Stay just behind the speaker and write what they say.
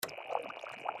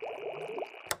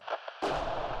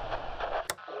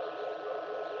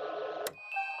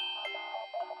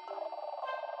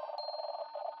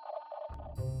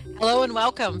Hello and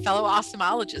welcome, fellow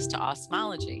awesomologists, to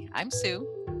Awesomology. I'm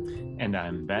Sue. And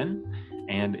I'm Ben.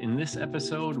 And in this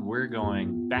episode, we're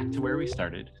going back to where we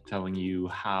started, telling you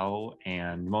how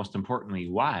and most importantly,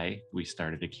 why we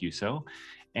started Acuso,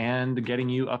 and getting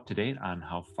you up to date on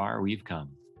how far we've come.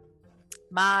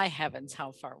 My heavens,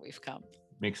 how far we've come.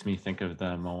 Makes me think of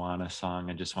the Moana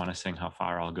song. I just want to sing How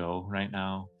Far I'll Go right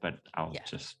now, but I'll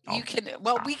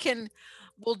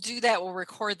we'll do that. We'll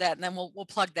record that and then we'll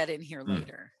plug that in here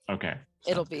later. Okay.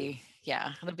 It'll be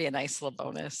a nice little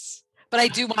bonus. But I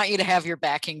do want you to have your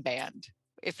backing band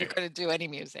if you're going to do any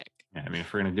music. Yeah, I mean,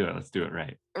 if we're going to do it, let's do it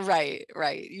right.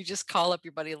 Right. You just call up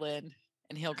your buddy Lynn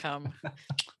and he'll come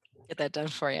get that done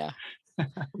for you.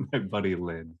 My buddy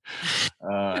Lynn.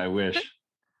 I wish.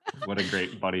 What a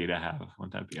great buddy to have.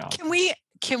 Wouldn't that be awesome?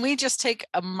 Can we just take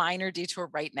a minor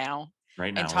detour right now?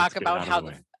 Right now, and talk about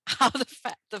how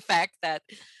the fact that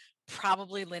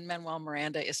probably Lin-Manuel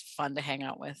Miranda is fun to hang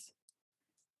out with.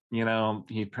 You know,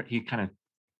 he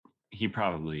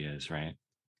probably is, right?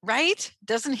 Right?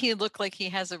 Doesn't he look like he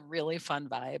has a really fun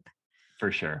vibe?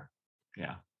 For sure.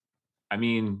 Yeah. I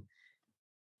mean,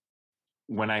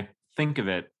 when I think of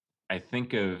it, I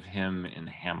think of him in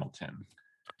Hamilton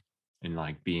and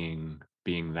like being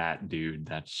that dude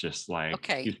that's just like,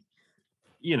 okay,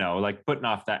 like putting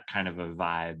off that kind of a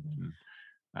vibe and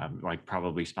like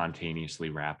probably spontaneously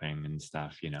rapping and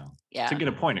stuff, to get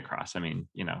a point across. I mean,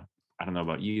 I don't know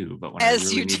about you, but when I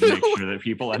really need to make sure that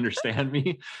people understand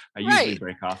me, I usually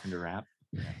break off into rap.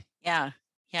 Yeah.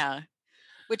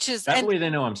 Which is that way they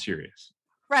know I'm serious.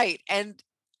 Right. And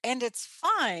it's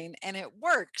fine and it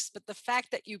works. But the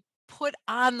fact that you put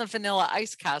on the Vanilla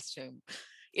Ice costume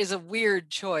is a weird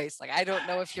choice. Like, I don't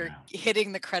know if you're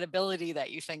hitting the credibility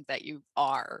that you think that you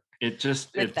are. It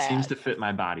seems to fit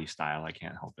my body style. I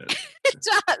can't help it.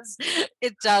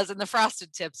 It does. And the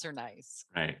frosted tips are nice.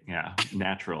 Right. Yeah.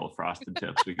 Natural frosted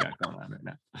tips we got going on right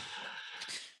now.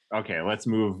 Okay. Let's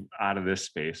move out of this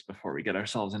space before we get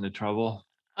ourselves into trouble.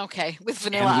 Okay. With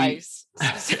Vanilla Ice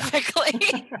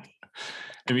specifically.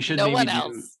 And we should no one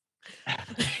else.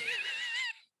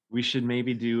 We should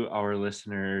maybe do our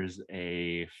listeners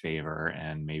a favor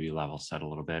and maybe level set a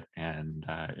little bit. And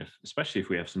especially if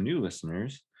we have some new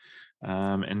listeners,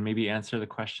 and maybe answer the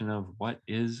question of what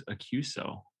is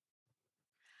Acuso?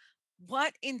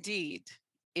 What indeed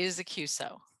is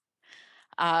Acuso?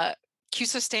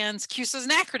 CUSO is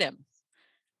an acronym.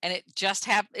 And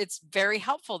it's very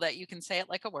helpful that you can say it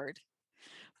like a word.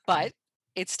 But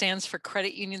it stands for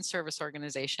Credit Union Service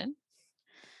Organization.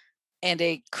 And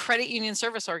a credit union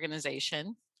service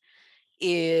organization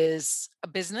is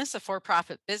a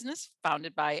for-profit business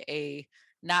founded by a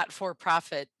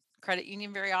not-for-profit credit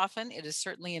union very often. It is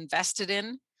certainly invested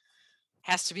in,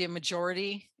 has to be a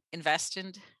majority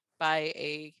invested by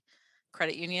a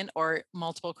credit union or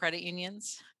multiple credit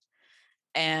unions.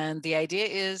 And the idea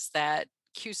is that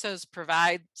CUSOs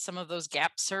provide some of those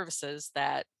gap services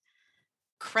that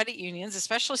credit unions,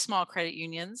 especially small credit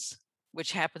unions,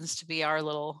 which happens to be our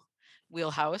little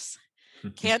wheelhouse,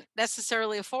 can't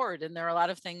necessarily afford. And there are a lot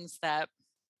of things that,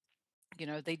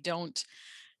 they don't,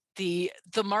 the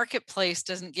marketplace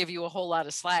doesn't give you a whole lot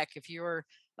of slack. If you're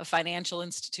a financial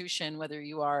institution, whether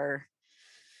you are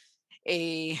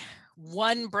a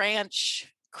one branch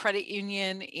credit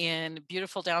union in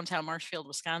beautiful downtown Marshfield,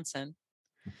 Wisconsin,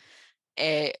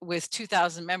 with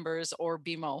 2,000 members, or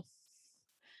BMO,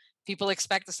 people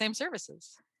expect the same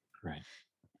services. Right.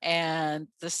 And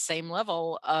the same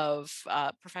level of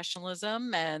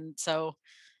professionalism. And so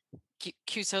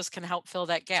CUSOs can help fill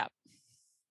that gap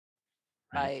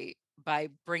by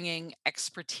bringing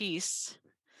expertise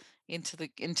into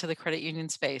the credit union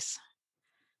space.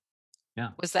 Yeah.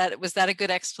 Was that a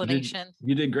good explanation?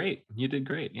 You did great.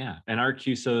 Yeah. And our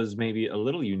CUSO is maybe a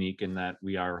little unique in that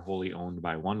we are wholly owned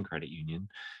by one credit union.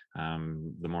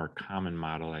 The more common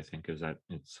model, I think, is that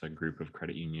it's a group of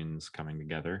credit unions coming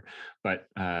together. But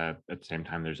at the same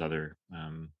time, there's other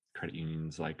credit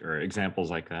unions or examples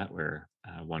like that where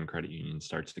one credit union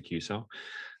starts the CUSO.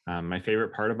 My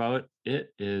favorite part about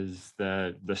it is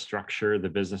the structure. The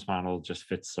business model just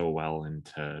fits so well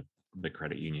into the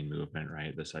credit union movement,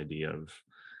 right? This idea of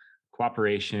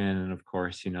cooperation, and of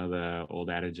course, the old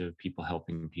adage of people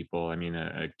helping people. I mean,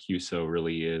 a CUSO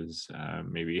really is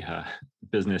maybe a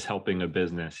business helping a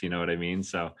business, you know what I mean?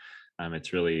 So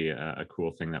it's really a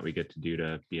cool thing that we get to do,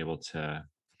 to be able to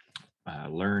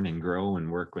learn and grow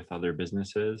and work with other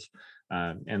businesses,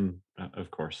 and of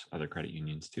course, other credit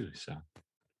unions too. So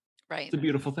it's a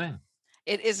beautiful thing.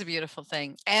 It is a beautiful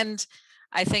thing. And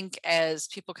I think as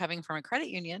people coming from a credit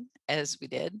union, as we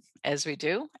did, as we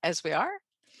do, as we are,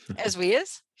 as we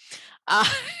is,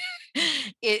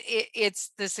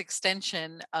 It's this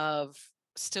extension of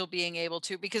still being able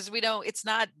to, because we don't, it's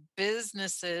not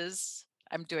businesses,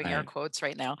 I'm doing air Right. quotes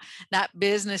right now, not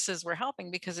businesses we're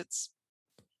helping, because it's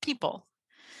people,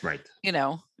 Right. you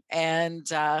know, and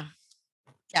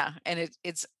yeah, and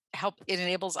it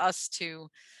enables us to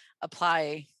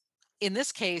apply, in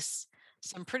this case,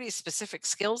 some pretty specific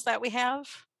skills that we have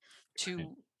Right.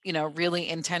 to, really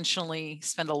intentionally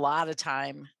spend a lot of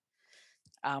time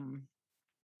um,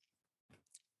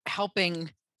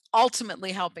 helping,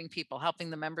 ultimately helping people, helping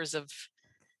the members of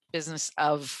business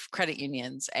of credit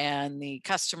unions and the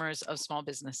customers of small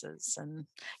businesses. And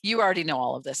you already know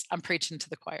all of this. I'm preaching to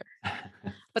the choir.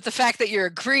 But the fact that you're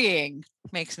agreeing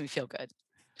makes me feel good.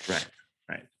 Right.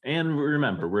 Right. And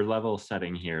remember, we're level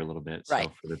setting here a little bit. Right.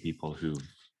 So for the people who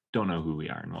don't know who we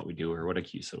are and what we do or what a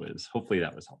CUSO is, hopefully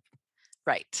that was helpful.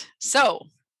 Right. So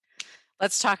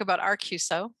let's talk about our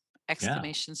CUSO, Yeah.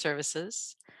 exclamation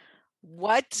services.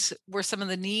 What were some of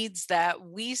the needs that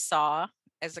we saw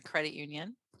as a credit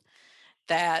union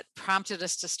that prompted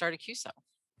us to start a CUSO?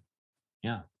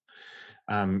 Yeah.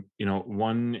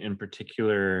 One in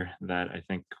particular that I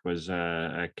think was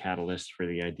a catalyst for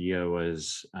the idea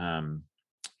was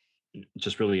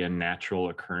just really a natural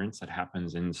occurrence that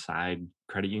happens inside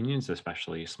credit unions,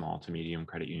 especially small to medium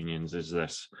credit unions, is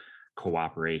this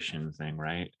cooperation thing,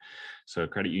 right? So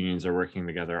credit unions are working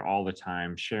together all the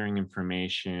time, sharing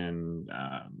information,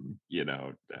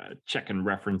 checking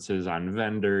references on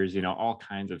vendors, all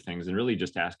kinds of things, and really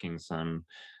just asking some,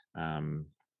 um,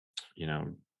 you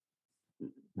know,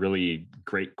 really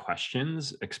great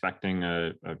questions, expecting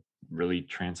a really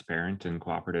transparent and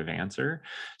cooperative answer.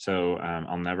 So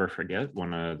I'll never forget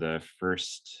one of the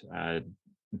first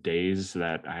days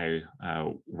that I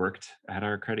worked at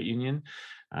our credit union.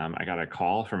 I got a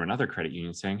call from another credit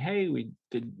union saying, "Hey,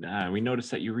 we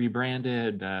noticed that you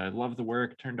rebranded. Love the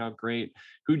work, turned out great.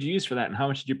 Who'd you use for that, and how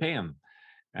much did you pay them?"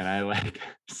 And I like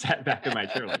sat back in my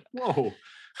chair like, whoa,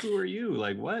 who are you?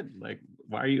 Like, what? Like,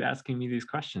 why are you asking me these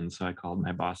questions? So I called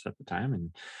my boss at the time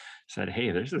and said,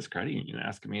 "Hey, there's this credit union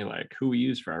asking me like who we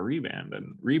use for our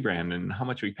rebrand and how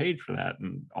much we paid for that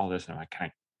and all this." And I'm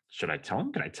like, should I tell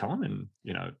him? Can I tell him?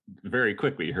 And very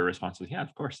quickly her response was, "Yeah,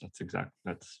 of course. That's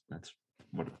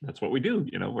what we do.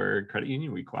 We're a credit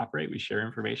union. We cooperate. We share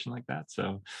information like that.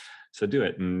 So do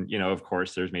it." And of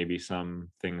course, there's maybe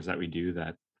some things that we do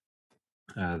that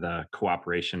the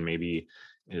cooperation maybe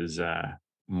is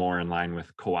more in line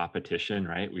with co-opetition,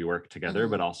 right? We work together,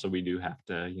 but Mhm. also we do have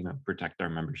to, protect our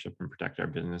membership and protect our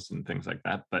business and things like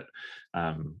that. But,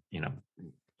 um, you know,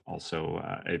 also,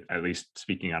 at least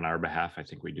speaking on our behalf, I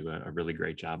think we do a really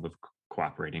great job of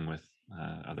cooperating with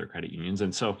other credit unions.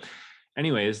 And so,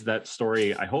 anyways, that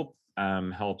story, I hope,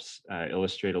 helps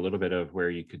illustrate a little bit of where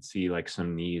you could see like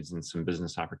some needs and some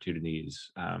business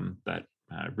opportunities that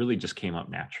really just came up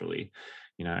naturally.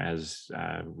 As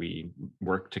we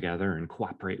work together and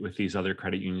cooperate with these other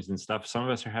credit unions and stuff, some of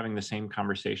us are having the same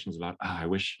conversations about, "Oh, I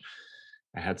wish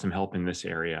I had some help in this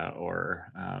area,"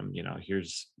 or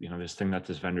here's this thing that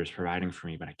this vendor is providing for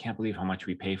me, but I can't believe how much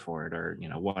we pay for it, or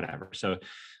whatever. So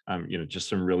just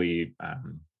some really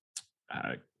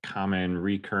common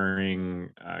recurring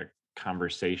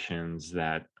conversations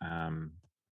that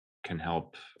can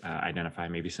help identify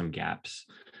maybe some gaps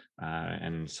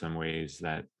and some ways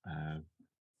that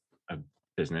a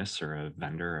business or a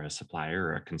vendor or a supplier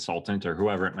or a consultant or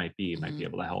whoever it might be Mhm.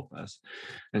 able to help us.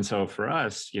 And so for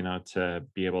us, to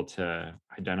be able to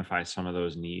identify some of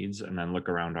those needs and then look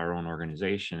around our own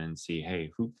organization and see,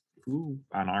 hey, who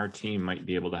on our team might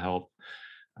be able to help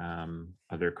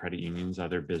other credit unions,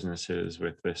 other businesses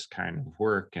with this kind of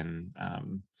work. And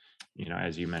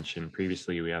as you mentioned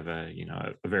previously, we have a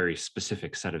very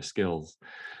specific set of skills.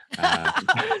 Uh,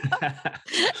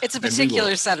 It's a and we will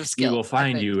particular set of we will skills, I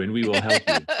find think. you and we will help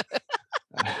you.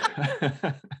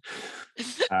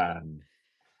 um,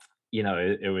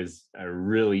 it was a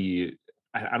really,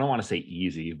 I don't want to say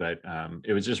easy, but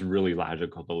it was just really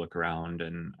logical to look around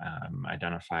and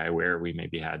identify where we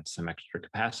maybe had some extra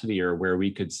capacity or where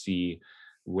we could see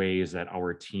ways that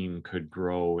our team could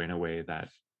grow in a way that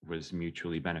was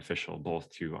mutually beneficial both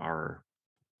to our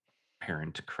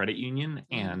parent credit union Mhm.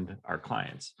 and our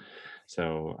clients.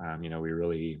 So, we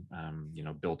really,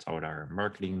 built out our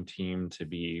marketing team to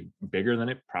be bigger than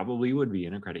it probably would be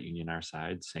in a credit union our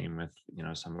side. Same with,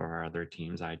 some of our other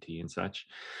teams, IT and such.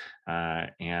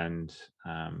 And,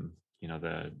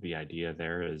 the idea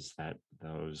there is that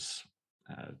those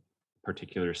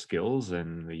particular skills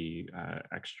and the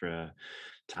extra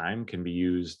time can be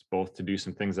used both to do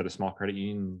some things that a small credit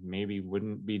union maybe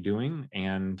wouldn't be doing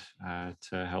and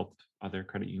to help other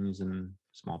credit unions and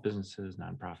small businesses,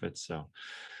 nonprofits. So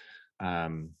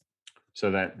So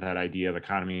that idea of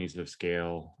economies of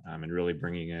scale, and really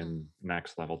bringing in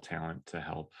next level talent to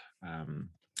help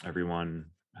everyone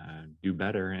do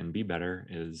better and be better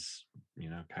is,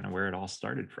 kind of where it all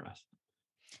started for us.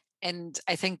 And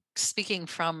I think speaking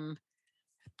from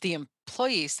the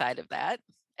employee side of that,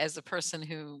 as a person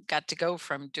who got to go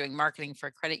from doing marketing for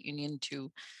a credit union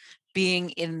to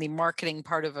being in the marketing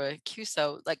part of a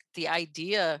QSO, like the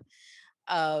idea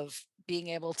of being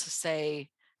able to say,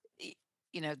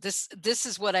 this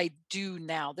is what I do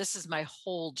now. This is my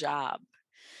whole job, Mhm.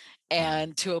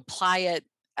 and to apply it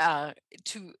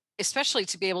to especially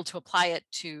to be able to apply it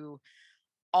to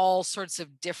all sorts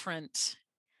of different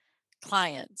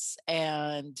clients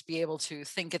and be able to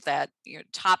think at that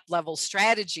top level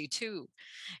strategy too,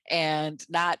 and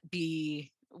not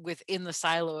be within the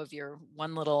silo of your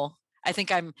one little. I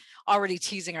think I'm already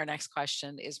teasing our next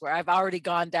question is where I've already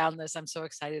gone down this. I'm so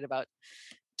excited about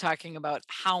talking about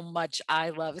how much I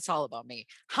love. It's all about me.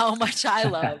 How much I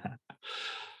love,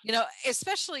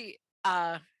 especially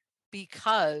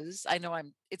because I know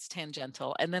it's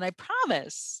tangential, and then I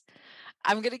promise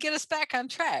I'm going to get us back on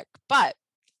track. But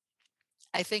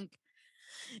I think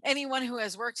anyone who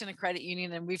has worked in a credit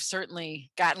union, and we've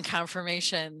certainly gotten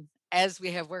confirmation as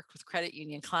we have worked with credit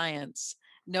union clients,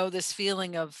 know this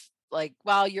feeling of like,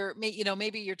 well,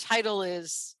 maybe your title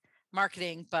is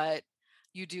marketing, but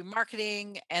you do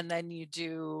marketing and then you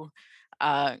do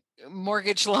uh,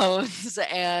 mortgage loans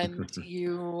and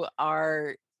you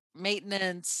are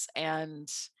maintenance, and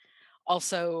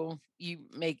also you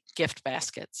make gift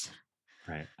baskets.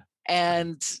 Right.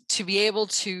 And to be able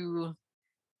to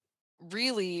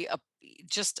really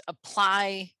just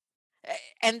apply.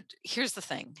 And here's the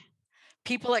thing,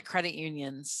 people at credit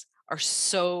unions are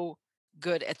so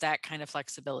good at that kind of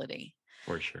flexibility.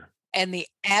 For sure. And the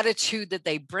attitude that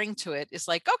they bring to it is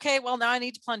like, okay, well, now I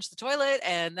need to plunge the toilet,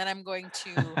 and then I'm going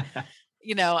to,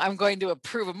 I'm going to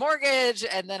approve a mortgage,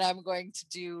 and then I'm going to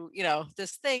do,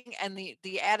 this thing. And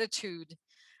the attitude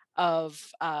of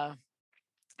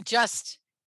just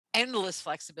endless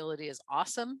flexibility is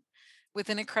awesome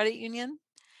within a credit union.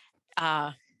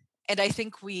 Uh, and I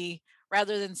think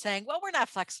rather than saying, well, we're not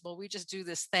flexible, we just do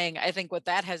this thing, I think what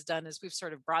that has done is we've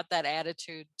sort of brought that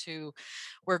attitude to,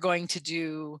 we're going to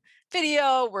do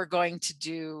video, we're going to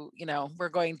do, we're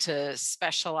going to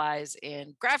specialize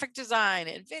in graphic design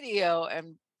and video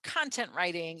and content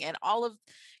writing and all of,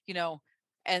 you know,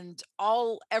 and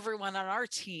everyone on our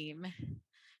team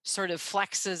sort of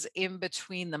flexes in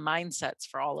between the mindsets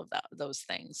for all of those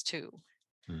things too.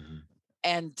 Mhm.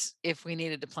 And if we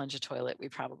needed to plunge a toilet, we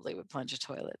probably would plunge a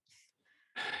toilet.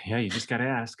 Yeah, you just got to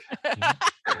ask. Yeah.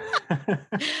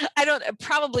 I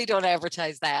probably don't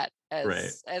advertise that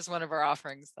Right. as one of our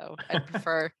offerings, though. I'd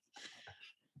prefer,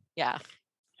 yeah.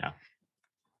 Yeah.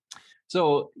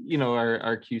 So,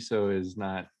 our QSO is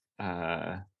not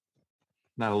a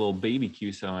little baby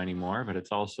QSO anymore, but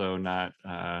it's also not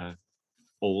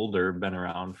old or been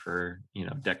around for,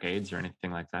 decades or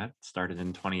anything like that. It started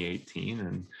in 2018,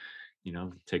 and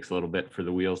it takes a little bit for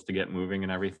the wheels to get moving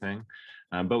and everything.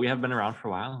 But we have been around for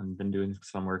a while and been doing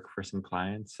some work for some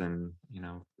clients, and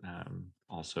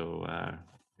also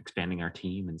expanding our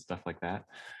team and stuff like that.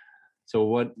 So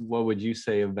what would you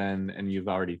say have been, and you've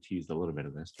already teased a little bit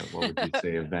of this, but what would you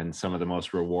say have been some of the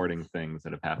most rewarding things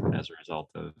that have happened as a result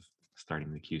of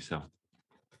starting the QSO?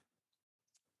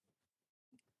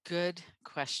 Good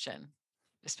question,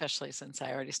 especially since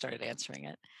I already started answering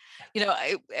it.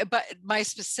 But my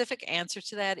specific answer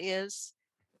to that is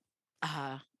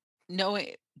uh,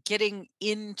 knowing, getting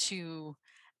into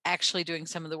actually doing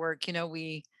some of the work.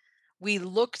 We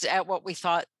looked at what we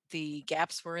thought the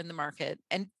gaps were in the market,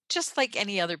 and just like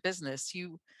any other business,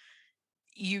 you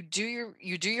do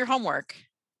your homework,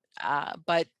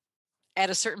 but at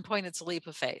a certain point it's a leap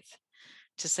of faith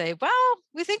to say, well,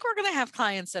 we think we're going to have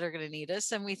clients that are going to need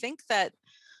us, and we think that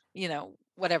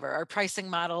whatever our pricing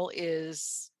model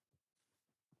is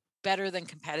better than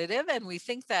competitive, and we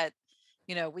think that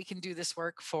we can do this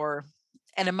work for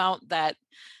an amount that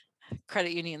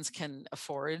credit unions can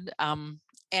afford.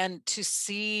 And to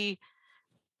see,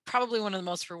 probably one of the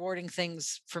most rewarding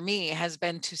things for me has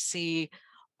been to see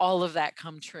all of that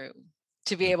come true,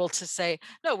 to be Mm. able to say,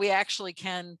 no, we actually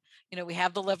can, we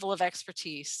have the level of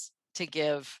expertise to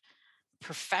give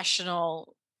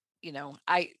professional,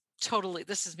 I totally,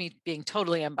 this is me being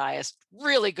totally unbiased,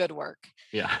 really good work.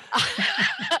 Yeah.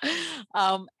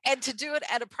 And to do it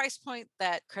at a price point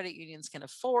that credit unions can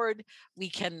afford. We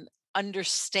can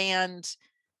understand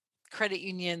credit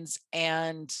unions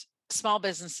and small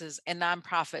businesses and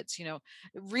nonprofits,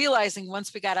 realizing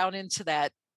once we got out into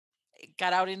the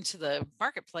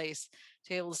marketplace to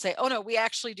be able to say, oh no, we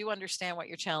actually do understand what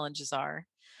your challenges are.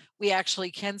 We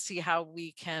actually can see how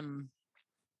we can,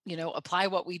 apply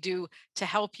what we do to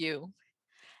help you.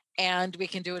 And we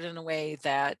can do it in a way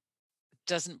that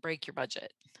doesn't break your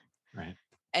budget, Right.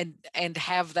 and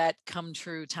have that come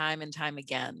true time and time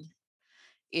again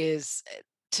is,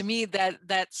 to me,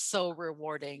 that's so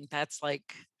rewarding. That's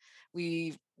like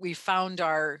we found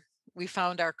our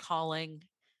calling,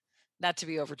 not to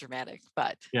be over dramatic,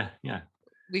 but Yeah. Yeah.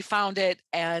 we found it,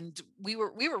 and we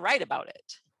were right about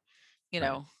it,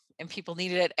 Right. and people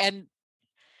needed it. And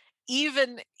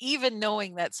even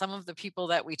knowing that some of the people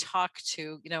that we talk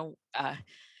to,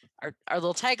 our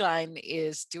little tagline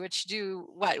is do what you do.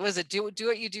 What was it? Do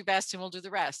what you do best, and we'll do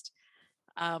the rest.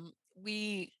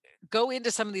 We go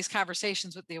into some of these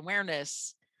conversations with the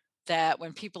awareness that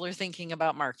when people are thinking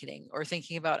about marketing or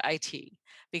thinking about IT,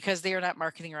 because they are not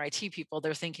marketing or IT people,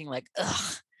 they're thinking like,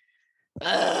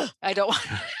 ugh, I don't want,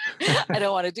 I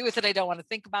don't want to do with it. I don't want to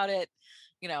think about it.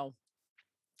 You know,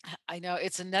 I know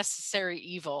it's a necessary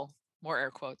evil, more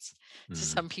air quotes, to Mm,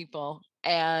 some people.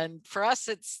 And for us,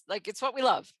 it's like, it's what we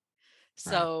love.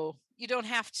 right. So you don't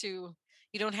have to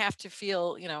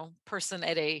feel, person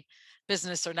at a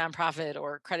business or nonprofit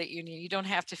or credit union, you don't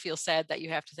have to feel sad that you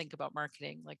have to think about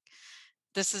marketing. Like,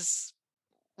 this is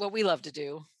what we love to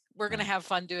do. We're going to Right. have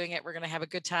fun doing it. We're going to have a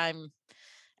good time.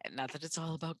 And not that it's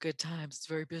all about good times. It's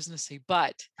very businessy,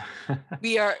 but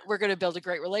we're going to build a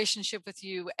great relationship with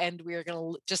you, and we are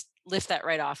going to just lift that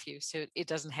right off you. So it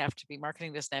doesn't have to be,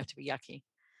 marketing doesn't have to be yucky.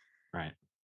 Right.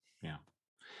 Yeah.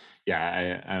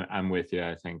 Yeah. I'm with you.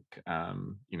 I think,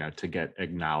 to get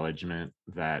acknowledgement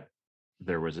that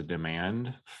there was a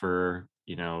demand for,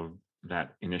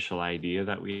 that initial idea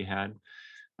that we had,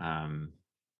 um,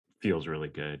 feels really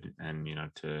good. And,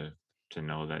 to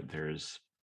know that there's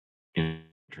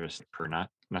interest per not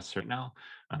necessarily now.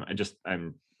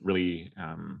 I'm really,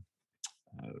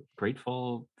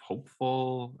 grateful,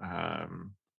 hopeful,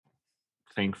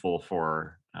 thankful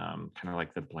for, kind of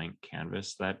like the blank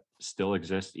canvas that still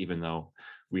exists, even though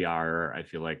we are, I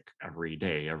feel like every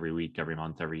day, every week, every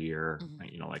month, every year,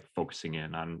 Mhm. like focusing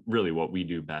in on really what we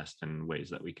do best and ways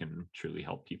that we can truly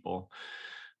help people.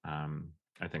 Um,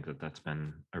 I think that that's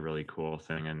been a really cool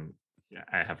thing. And yeah,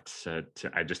 I have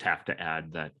I just have to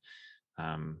add that,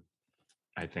 um,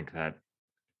 I think that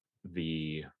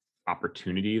the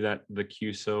opportunity that the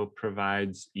QSO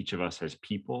provides each of us as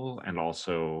people and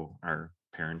also our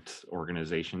parent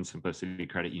organization, Simplicity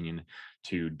Credit Union,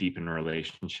 to deepen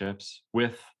relationships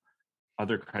with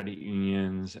other credit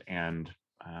unions and,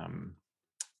 um,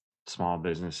 small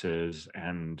businesses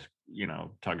and,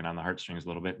 tugging on the heartstrings a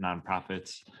little bit,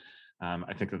 nonprofits.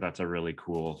 I think that that's a really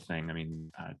cool thing. I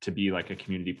mean, to be like a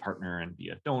community partner and be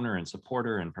a donor and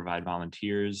supporter and provide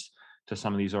volunteers to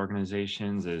some of these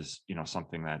organizations is,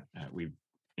 something that,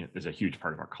 is a huge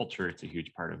part of our culture. It's a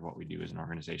huge part of what we do as an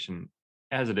organization,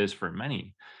 as it is for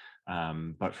many.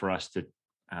 But for us to,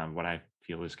 what I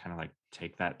feel is kind of like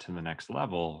take that to the next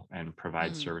level and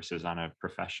provide Mhm. services on a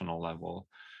professional level.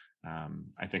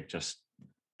 I think just,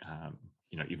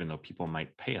 even though people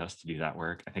might pay us to do that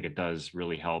work, I think it does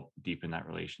really help deepen that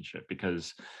relationship,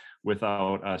 because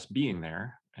without us being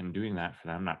there and doing that for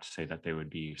them, not to say that they would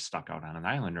be stuck out on an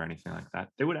island or anything like that,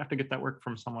 they would have to get that work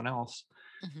from someone else,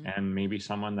 Mhm. and maybe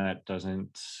someone that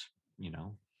doesn't, you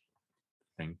know,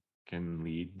 think and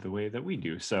lead the way that we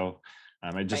do. So,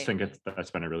 I just Right. think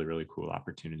that's been a really, really cool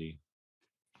opportunity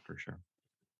for sure.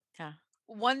 Yeah.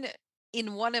 One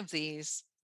in one of these,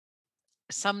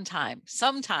 sometime,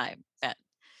 Ben,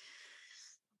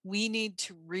 we need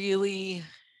to really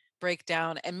break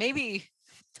down, and maybe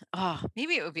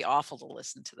it would be awful to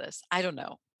listen to this. I don't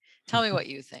know. Tell me what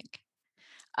you think.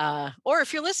 Or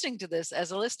if you're listening to this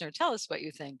as a listener, tell us what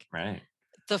you think. Right.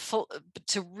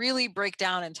 To really break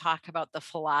down and talk about the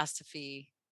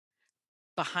philosophy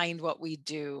behind what we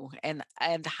do, and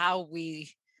how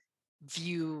we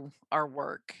view our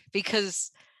work.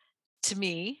 Because to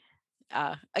me,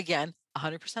 again,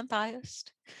 100%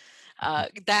 biased,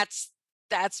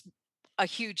 that's a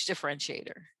huge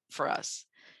differentiator for us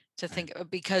to Right. think,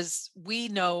 because we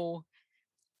know,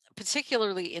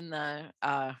 particularly in the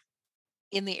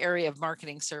area of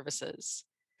marketing services,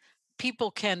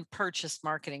 people can purchase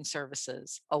marketing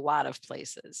services a lot of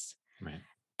places. Right.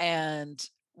 And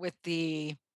with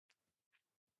the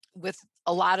with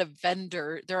a lot of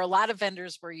there are a lot of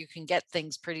vendors where you can get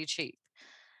things pretty cheap.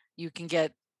 You can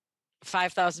get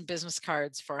 5,000 business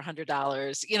cards for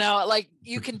 $100. Like,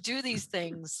 you can do these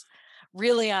things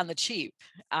really on the cheap.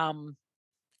 Um,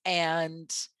 and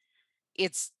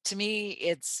to me,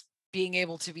 it's being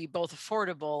able to be both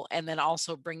affordable and then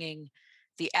also bringing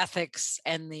the ethics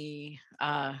and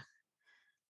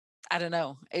I don't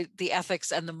know, the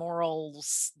ethics and the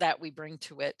morals that we bring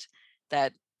to it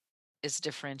that is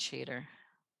differentiator,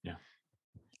 Yeah.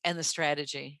 and the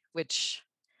strategy, which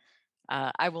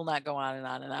I will not go on and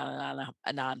on and on and on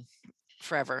and on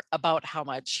forever about how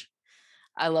much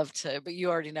I love to, but you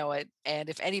already know it. And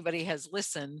if anybody has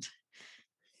listened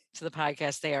to the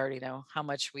podcast, they already know how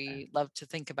much Right. we love to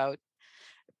think about,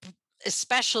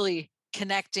 especially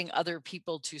connecting other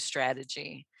people to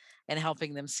strategy and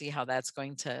helping them see how that's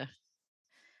going to,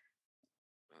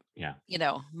 Yeah.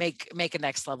 make a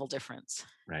next level difference.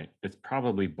 Right. It's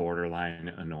probably borderline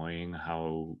annoying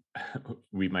how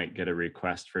we might get a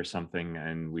request for something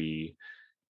and we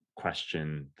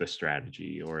question the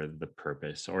strategy or the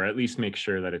purpose, or at least make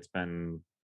sure that it's been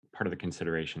part of the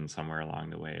consideration somewhere along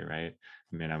the way, right?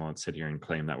 I mean, I won't sit here and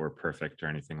claim that we're perfect or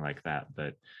anything like that,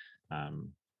 but um,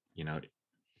 you know,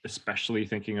 especially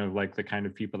thinking of like the kind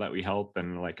of people that we help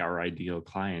and like our ideal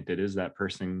client, it is that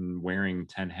person wearing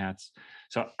 10 hats.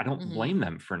 So I don't Hmm. blame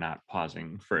them for not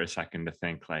pausing for a second to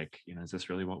think like, is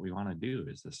this really what we want to do?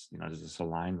 Is this, does this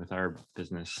align with our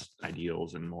business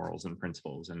ideals and morals and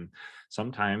principles? And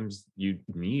sometimes you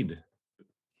need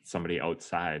somebody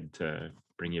outside to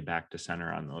bring you back to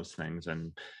center on those things.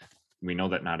 And we know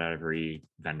that not every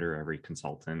vendor, every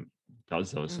consultant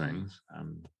does those Hmm. things,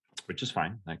 which is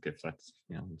fine. Like if that's,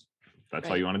 if that's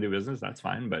how Right. you want to do business, that's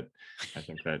fine. But I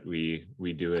think that we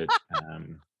do it.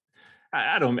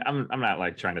 I don't. I'm not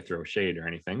like trying to throw shade or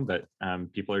anything, but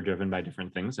people are driven by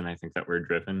different things, and I think that we're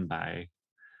driven by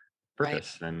Right.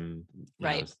 purpose and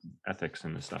Right. ethics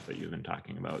and the stuff that you've been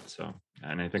talking about. So,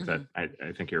 and I think that Hmm.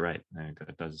 I think you're right. I think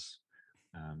that does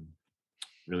um,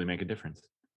 really make a difference.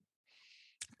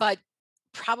 But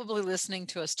probably listening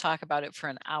to us talk about it for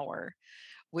an hour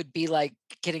would be like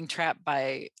getting trapped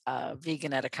by a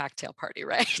vegan at a cocktail party,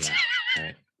 right? Yeah.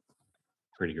 Right.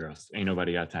 Pretty gross. Ain't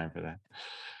nobody got time for that.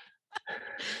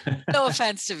 No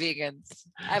offense to vegans.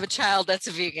 I have a child that's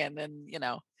a vegan, and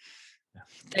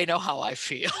they know how I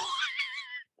feel.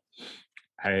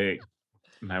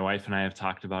 My wife and I have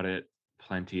talked about it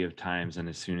plenty of times, and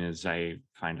as soon as I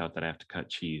find out that I have to cut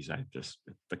cheese, the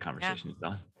Yeah. conversation is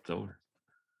done. It's over.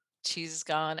 Cheese is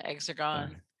gone, eggs are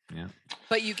gone. Sorry. Yeah.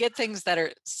 But you get things that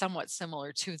are somewhat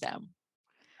similar to them,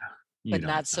 but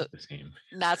not It's so not the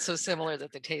same. similar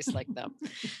that they taste like them.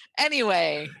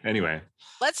 Anyway, Anyway,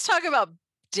 let's talk about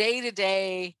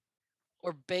day-to-day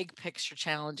or big picture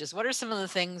challenges. What are some of the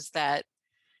things that,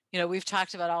 we've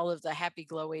talked about all of the happy,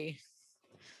 glowy,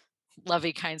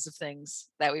 lovey kinds of things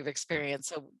that we've experienced.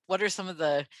 So what are some of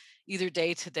the either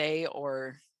day-to-day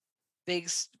or big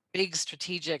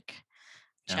strategic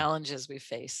yeah. challenges we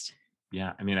faced?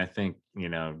 Yeah. I mean, I think,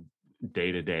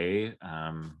 day to day,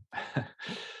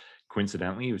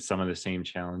 coincidentally, with some of the same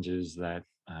challenges that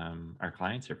our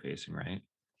clients are facing, right?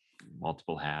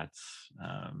 Multiple hats,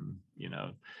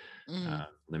 Mhm.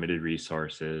 limited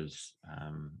resources,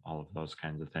 all of those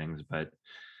kinds of things. But,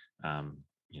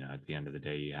 at the end of the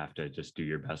day, you have to just do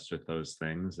your best with those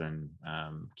things and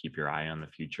keep your eye on the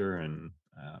future and,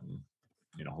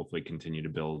 hopefully continue to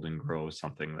build and grow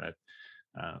something that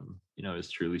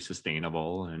is truly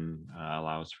sustainable and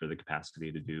allows for the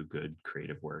capacity to do good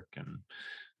creative work.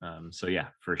 And so, yeah,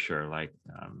 for sure. Like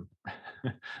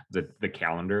the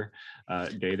calendar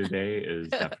day to day is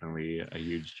definitely a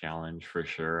huge challenge for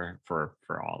sure for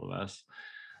all of us.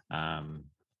 Um,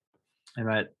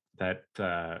 and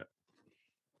that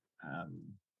um,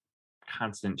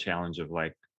 constant challenge of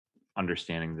like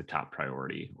understanding the top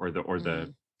priority or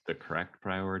Mhm. the correct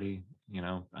priority,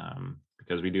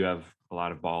 because we do have a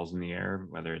lot of balls in the air,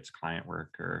 whether it's client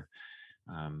work or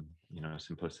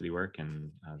simplicity work,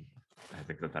 and I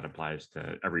think that applies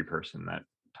to every person that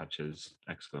touches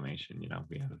exclamation.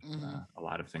 We have Mhm. a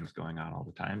lot of things going on all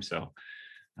the time, so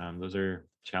those are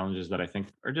challenges that I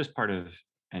think are just part of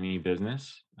any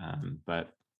business,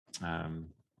 but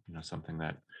um, something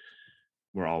that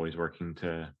we're always working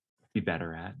to be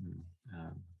better at,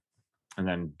 and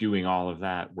then doing all of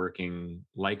that, working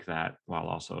like that while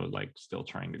also like still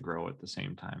trying to grow at the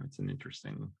same time. It's an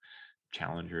interesting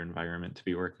challenger environment to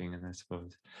be working in, I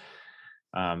suppose.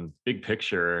 Big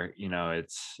picture,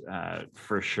 it's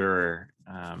for sure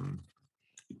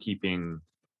keeping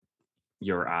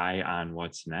your eye on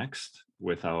what's next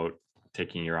without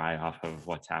taking your eye off of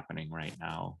what's happening right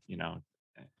now.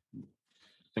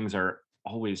 Things are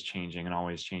always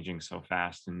changing so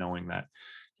fast, and knowing that,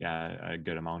 yeah, a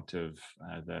good amount of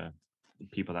the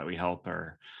people that we help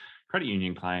are credit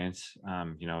union clients.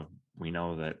 We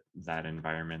know that that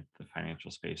environment, the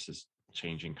financial space, is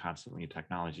changing constantly.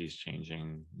 Technology is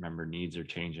changing, member needs are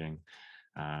changing,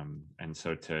 and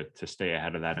so to stay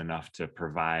ahead of that enough to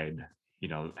provide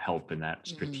help in that Mhm.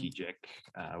 strategic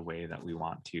way that we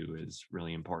want to is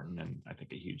really important, and I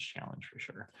think a huge challenge for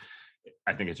sure.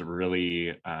 I think it's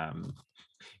really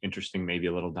interesting, maybe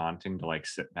a little daunting to like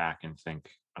sit back and think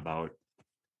about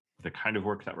the kind of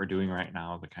work that we're doing right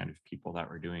now, the kind of people that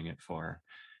we're doing it for,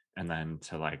 and then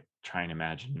to like try and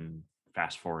imagine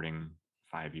fast forwarding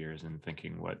 5 years and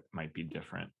thinking what might be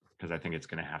different, because I think it's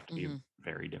going to have to be Mhm.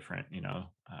 very different,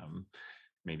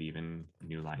 maybe even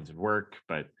new lines of work.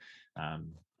 But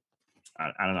um,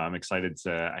 I don't know, I'm excited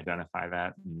to identify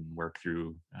that and work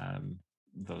through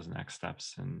those next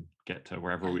steps and get to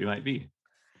wherever Yeah. we might be.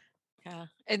 Yeah.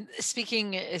 And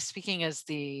speaking as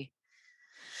the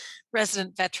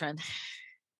resident veteran,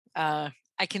 I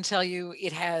can tell you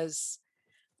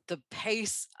the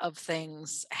pace of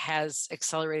things has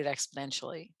accelerated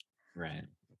exponentially. Right.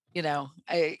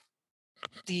 I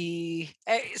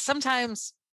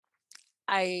sometimes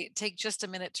I take just a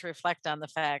minute to reflect on the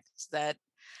fact that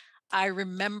I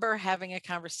remember having a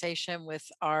conversation with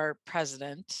our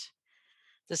president.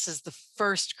 This is the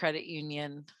first credit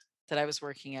union that I was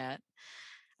working at,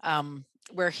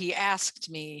 where he asked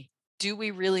me, "Do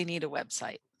we really need a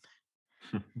website?"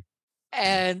 Yeah.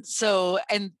 And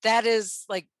that is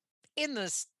like in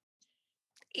this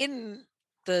in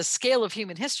the scale of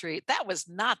human history, that was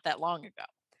not that long ago,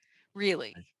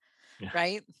 really, Right. Yeah.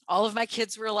 right? All of my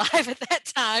kids were alive at that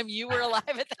time. You were alive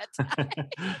at that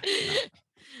Yeah. time.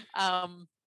 um,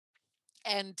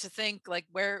 and to think like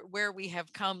where we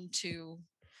have come to,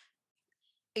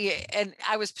 yeah, and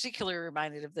I was particularly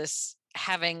reminded of this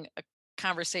having a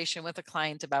conversation with a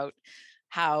client about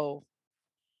how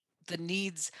the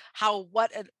needs, how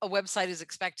what a website is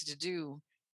expected to do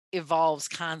evolves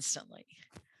constantly,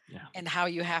 Yeah. and how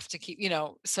you have to keep,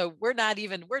 so we're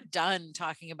done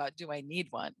talking about do I need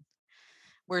one.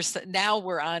 Now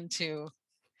we're on to,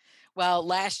 well,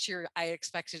 last year I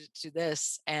expected it to do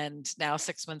this, and now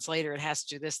 6 months later it has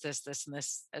to do this, and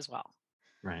this as well.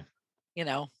 Right. You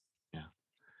know. Yeah.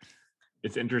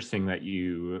 It's interesting that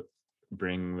you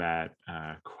bring that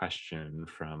question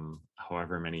from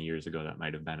however many years ago that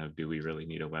might have been, of do we really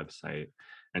need a website,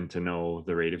 and to know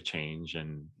the rate of change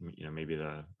and maybe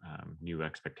the new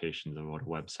expectations of what a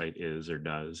website is or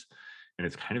does. And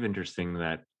it's kind of interesting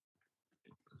that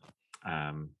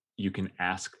you can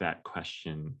ask that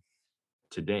question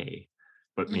today,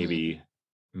 but Mhm. maybe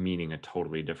meaning a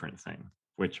totally different thing,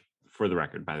 which, for the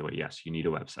record, by the way, yes, you need a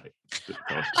website.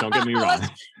 Don't get me wrong.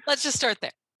 let's just start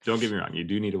there. Don't get me wrong, you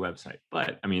do need a website.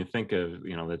 But I mean, think of,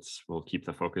 we'll keep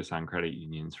the focus on credit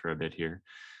unions for a bit here.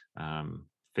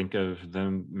 Think of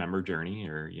the member journey,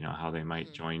 or, how they might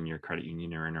Mhm. join your credit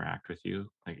union or interact with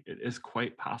you. Like, it is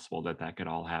quite possible that that could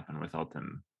all happen without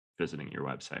them visiting your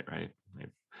website, right? They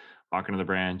walk into the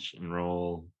branch,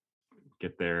 enroll,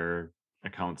 get their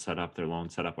account set up, their loan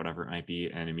set up, whatever it might be,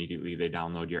 and immediately they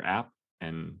download your app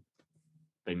and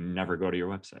they never go to your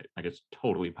website. Like, it's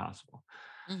totally possible,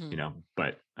 Mhm.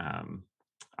 but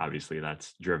obviously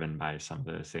that's driven by some of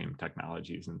the same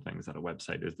technologies and things that a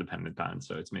website is dependent on.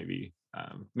 So it's maybe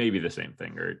the same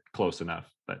thing or close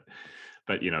enough, but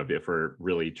if we're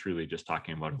really truly just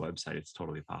talking about a website, it's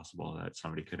totally possible that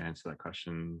somebody could answer that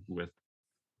question with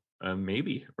a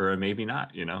maybe or a maybe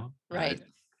not, Right.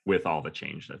 with all the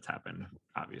change that's happened,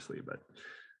 obviously. But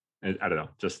I don't know,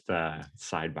 just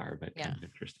sidebar, but Yeah. kind of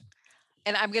interesting.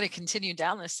 And I'm going to continue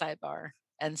down this sidebar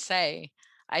and say,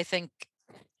 I think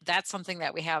that's something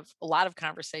that we have a lot of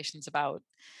conversations about,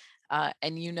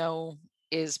 and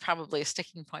is probably a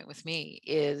sticking point with me,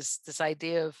 is this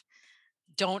idea of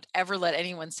don't ever let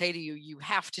anyone say to you, you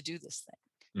have to do this thing.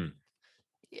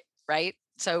 Mm, Right.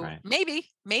 So right.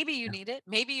 maybe you Yeah. need it.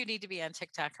 Maybe you need to be on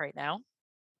TikTok right now.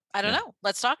 I don't Yeah. know.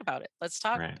 Let's talk about it. Let's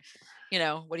talk, Right.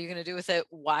 what are you going to do with it?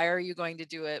 Why are you going to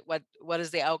do it? What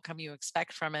is the outcome you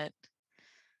expect from it?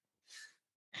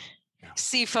 Yeah.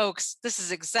 See, folks, this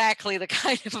is exactly the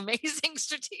kind of amazing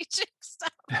strategic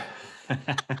stuff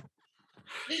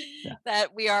Yeah.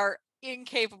 that we are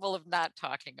incapable of not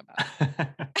talking about.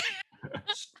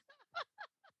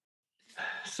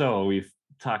 So we've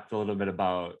talked a little bit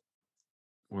about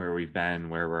where we've been,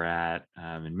 where we're at,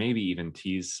 and maybe even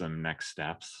tease some next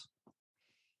steps.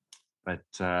 But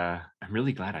I'm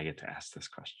really glad I get to ask this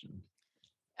question.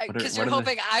 Because What you're are the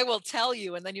hoping I will tell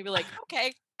you, and then you'll be like,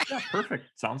 okay. Yeah, perfect.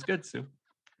 Sounds good, Sue.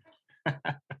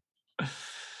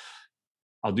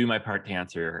 I'll do my part to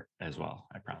answer as well,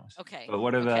 I promise. Okay. But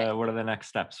Okay. what are the next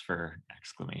steps for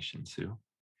exclamation, Sue?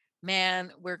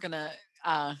 Man, we're gonna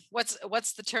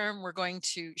what's the term? We're going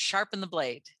to sharpen the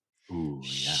blade. Ooh,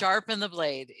 yeah. Sharpen the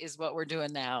blade is what we're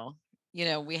doing now.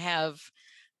 We have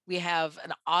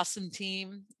an awesome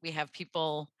team. We have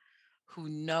people who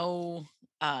know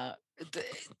the,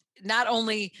 not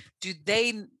only do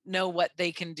they know what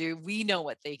they can do, we know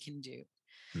what they can do.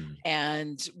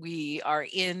 And we are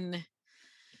in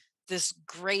this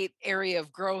great area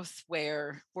of growth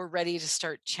where we're ready to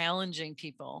start challenging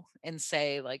people and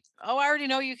say like, oh, I already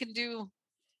know you can do,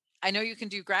 I know you can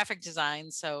do graphic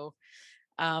design. So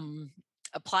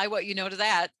apply what you know to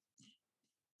that,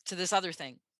 to this other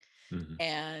thing.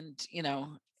 And,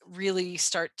 really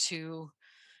start to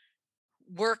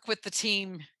work with the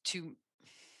team to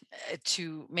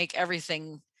make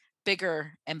everything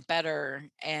bigger and better.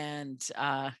 And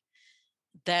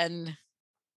then,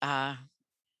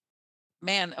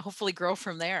 man, hopefully grow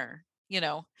from there.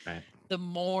 Right. The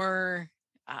more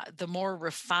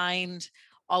refined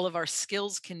all of our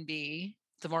skills can be,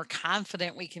 the more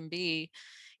confident we can be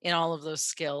in all of those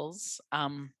skills.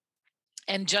 And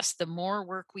just the more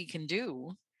work we can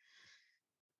do,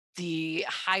 the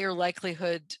higher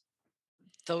likelihood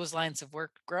those lines of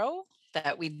work grow,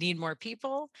 that we need more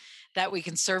people, that we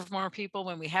can serve more people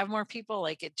when we have more people.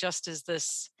 Like it just is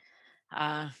this,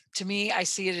 to me, I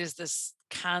see it as this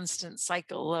constant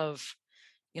cycle of,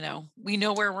 we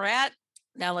know where we're at.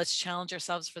 Now let's challenge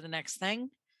ourselves for the next thing.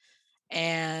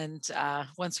 And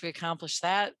once we accomplish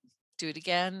that, do it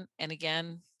again and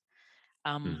again,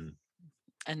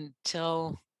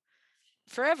 until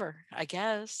forever, I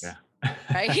guess. Yeah.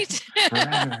 Right?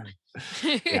 Forever.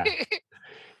 Yeah.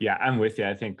 Yeah, I'm with you.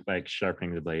 I think like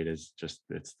sharpening the blade is just,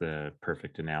 it's the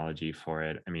perfect analogy for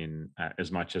it. I mean,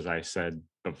 as much as I said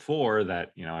before that,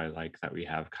 I like that we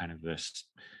have kind of this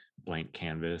blank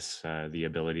canvas, the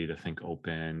ability to think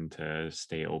open, to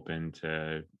stay open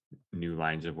to new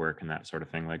lines of work and that sort of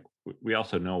thing. Like we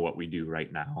also know what we do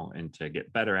right now, and to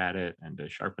get better at it and to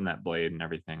sharpen that blade and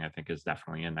everything, I think is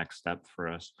definitely a next step for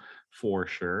us, for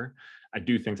sure. I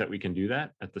do think that we can do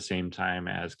that at the same time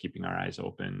as keeping our eyes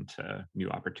open to new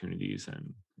opportunities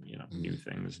and, new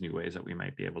things, new ways that we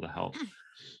might be able to help.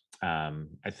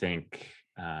 I think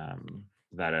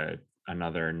that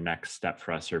another next step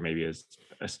for us, or maybe is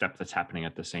a step that's happening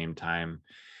at the same time,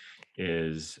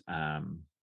 is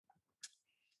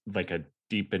like a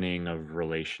deepening of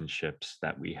relationships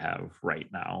that we have right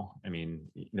now. I mean,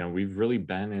 we've really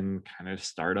been in kind of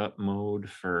startup mode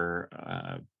for,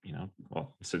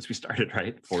 well, since we started,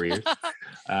 right? 4 years.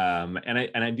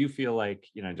 And I do feel like,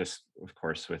 just of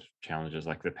course with challenges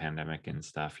like the pandemic and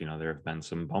stuff, there have been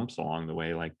some bumps along the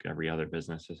way, like every other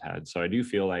business has had. So I do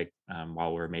feel like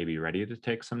while we're maybe ready to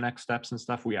take some next steps and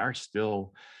stuff, we are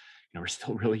still, we're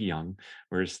still really young.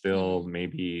 We're still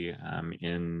maybe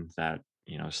in that,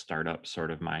 startup sort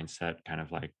of mindset, kind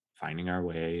of like finding our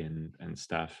way and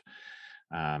stuff.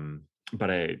 But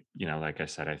like I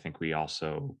said, I think we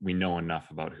know enough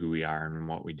about who we are and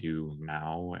what we do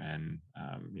now, and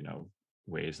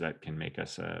ways that can make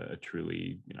us a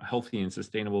truly healthy and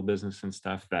sustainable business and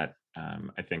stuff, that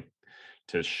I think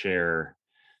to share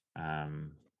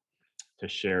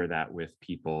that with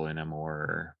people in a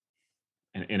more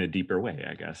in a deeper way,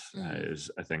 I guess,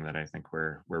 is a thing that I think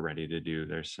we're ready to do.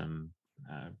 There's some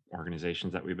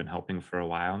organizations that we've been helping for a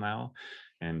while now,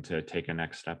 and to take a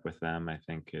next step with them, I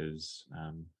think is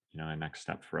a next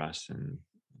step for us, and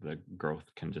the growth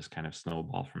can just kind of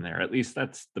snowball from there. At least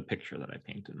that's the picture that I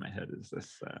paint in my head, is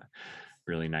this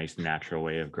really nice natural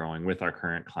way of growing with our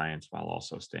current clients while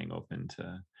also staying open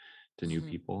to new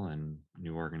people and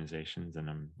new organizations.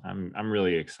 And I'm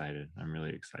really excited. I'm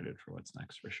really excited for what's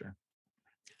next, for sure.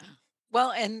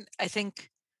 Well, and I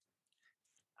think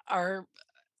our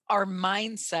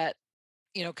mindset,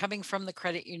 coming from the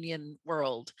credit union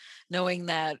world, knowing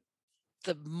that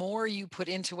the more you put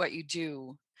into what you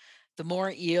do, the more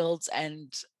it yields,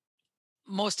 and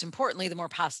most importantly, the more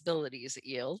possibilities it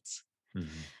yields.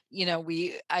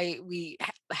 We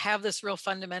have this real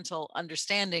fundamental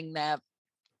understanding that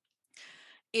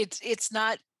it's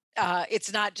not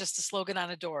just a slogan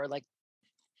on a door, like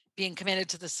being committed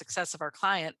to the success of our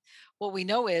client. What we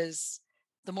know is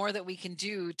the more that we can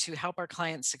do to help our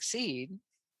clients succeed,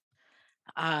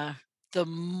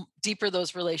 the deeper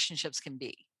those relationships can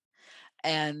be.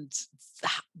 And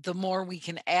the more we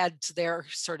can add to their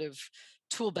sort of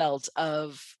tool belt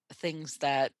of things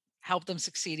that help them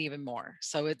succeed even more.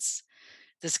 So it's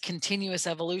this continuous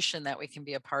evolution that we can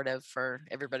be a part of for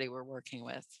everybody we're working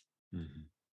with.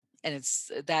 And it's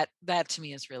that to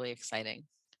me is really exciting.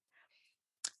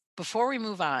 Before we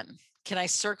move on, can I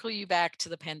circle you back to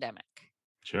the pandemic?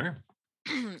 Sure.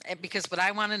 Because what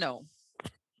I want to know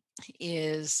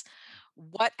is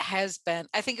what has been,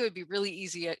 I think it would be really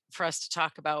easy for us to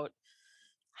talk about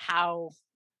how,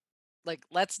 like,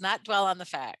 let's not dwell on the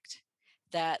fact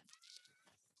that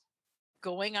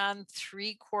going on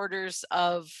 3/4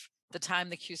 of the time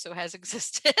the QSO has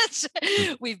existed.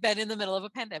 We've been in the middle of a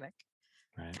pandemic.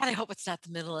 Right. God, I hope it's not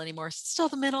the middle anymore. Is it still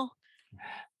the middle?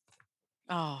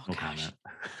 Oh, No gosh. comment.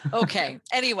 Okay.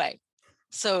 Anyway,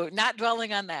 so not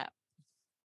dwelling on that.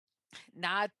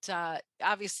 Not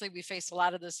obviously we face a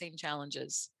lot of the same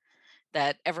challenges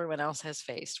that everyone else has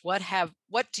faced. What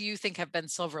do you think have been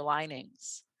silver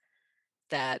linings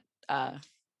that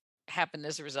happened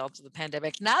as a result of the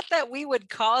pandemic? Not that we would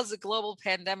cause a global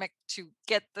pandemic to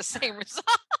get the same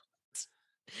results,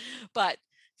 but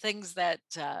things that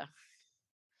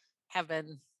have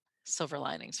been silver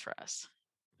linings for us.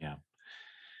 Yeah.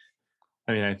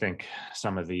 I mean, I think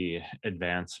some of the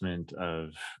advancement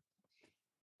of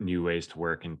new ways to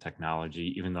work in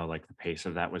technology, even though like the pace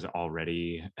of that was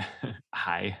already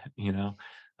high,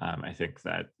 I think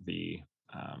that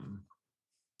um,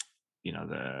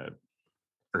 the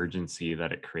urgency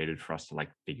that it created for us to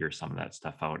like figure some of that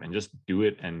stuff out and just do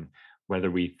it. And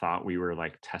whether we thought we were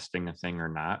like testing a thing or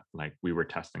not, like we were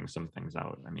testing some things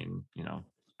out. I mean,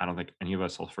 I don't think any of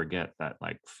us will forget that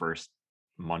like first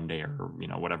Monday or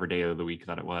whatever day of the week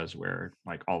that it was where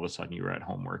like all of a sudden you were at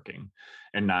home working,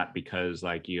 and not because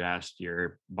like you asked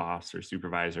your boss or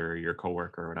supervisor or your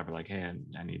coworker or whatever, like, hey,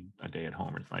 I need a day at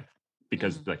home, or like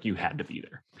because like you had to be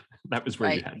there. That was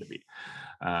where you had to be.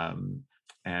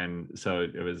 And so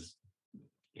it was,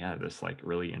 yeah, this like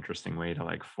really interesting way to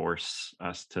like force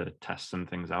us to test some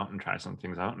things out and try some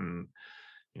things out. And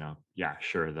yeah,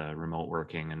 sure, the remote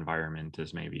working environment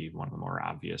is maybe one of the more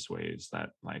obvious ways that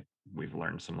like we've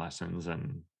learned some lessons,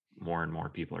 and more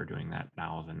people are doing that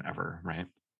now than ever, right?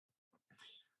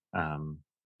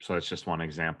 So it's just one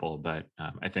example, but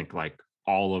I think like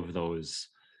all of those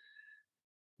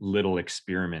little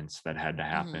experiments that had to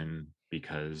happen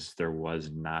because there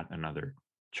was not another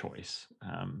choice.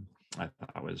 I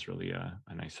thought was really a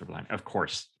nice silver line. Of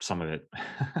course, some of it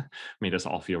made us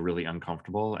all feel really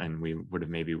uncomfortable, and we would have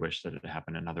maybe wished that it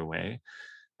happened another way.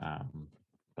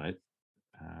 But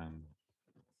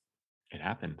it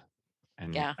happened,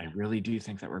 and Yeah. I really do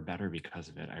think that we're better because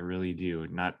of it. I really do.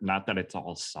 Not that it's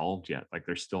all solved yet. Like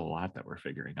there's still a lot that we're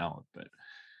figuring out, but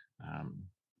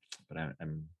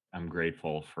I'm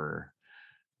grateful for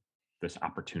this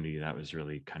opportunity that was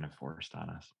really kind of forced on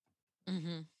us.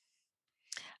 Mm-hmm.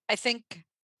 I think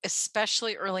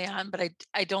especially early on, but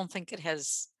I don't think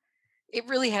it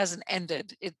really hasn't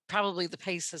ended. It probably the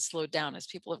pace has slowed down as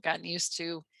people have gotten used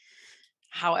to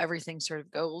how everything sort of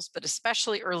goes. But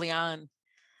especially early on,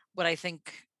 what I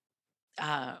think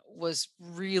was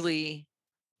really,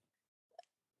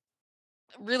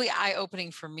 really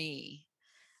eye-opening for me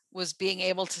was being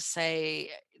able to say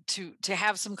to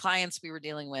have some clients we were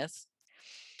dealing with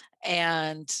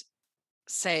and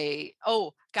say,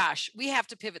 oh gosh, we have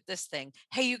to pivot this thing.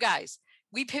 Hey, you guys,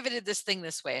 we pivoted this thing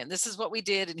this way, and this is what we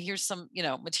did, and here's some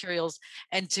materials,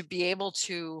 and to be able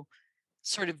to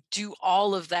sort of do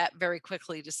all of that very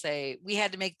quickly to say we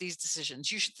had to make these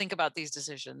decisions, you should think about these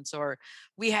decisions, or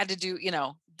we had to do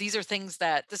these are things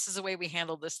that this is the way we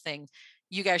handle this thing,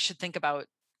 you guys should think about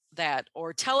that,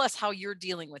 or tell us how you're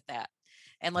dealing with that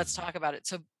and let's talk about it.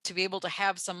 So to be able to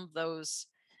have some of those,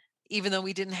 even though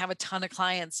we didn't have a ton of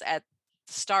clients at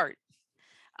the start,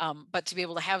 but to be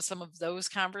able to have some of those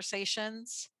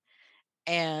conversations,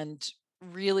 and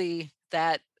really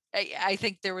that I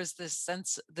think there was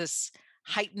this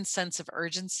heightened sense of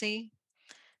urgency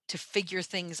to figure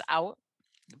things out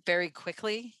very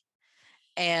quickly,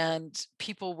 and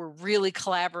people were really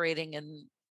collaborating, and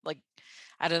like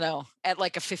I don't know, at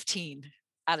like a 15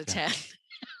 out of 10.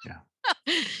 Yeah.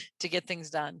 To get things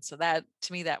done. So that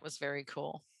to me that was very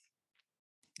cool.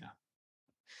 Yeah.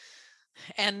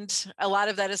 And a lot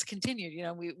of that has continued.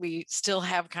 We still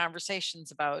have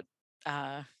conversations about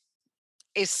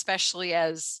especially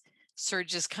as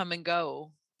surges come and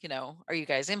go, are you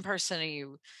guys in person, are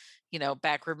you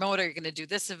back remote, are you going to do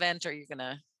this event, are you going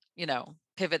to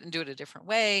pivot and do it a different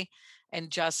way, and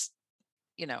just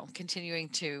continuing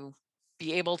to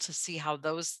be able to see how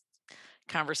those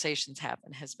conversations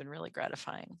happen has been really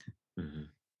gratifying. Mm-hmm.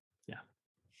 Yeah.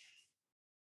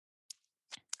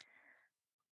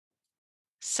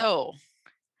 So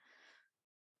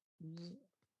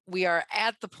we are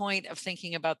at the point of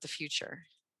thinking about the future.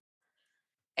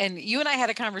 And you and I had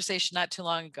a conversation not too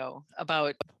long ago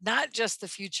about not just the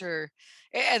future,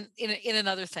 and in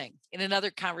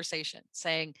another conversation,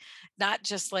 saying not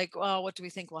just like, well, what do we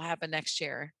think will happen next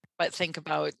year, but think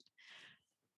about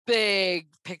big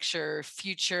picture,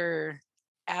 future,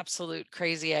 absolute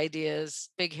crazy ideas,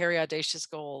 big, hairy, audacious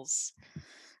goals,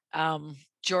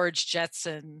 George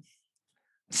Jetson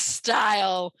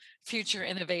style future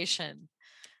innovation.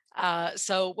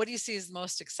 So what do you see as the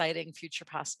most exciting future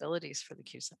possibilities for the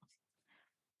QSO?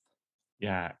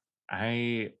 Yeah,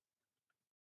 I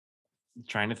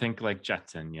trying to think like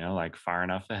Jetson, like far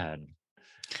enough ahead.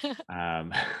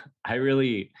 Um, I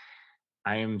really,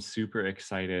 I am super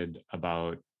excited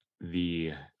about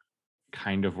the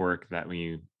kind of work that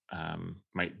we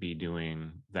might be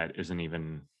doing that isn't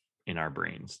even in our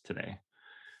brains today.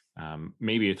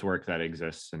 Maybe it's work that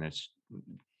exists and it's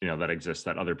that exists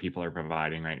that other people are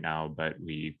providing right now, but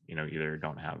we either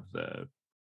don't have the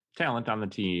talent on the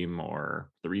team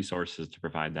or the resources to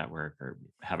provide that work, or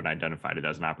haven't identified it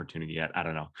as an opportunity yet. I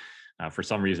don't know. For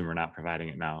some reason, we're not providing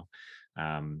it now.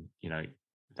 Um, you know,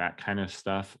 that kind of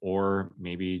stuff, or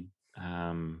maybe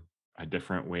a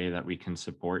different way that we can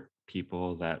support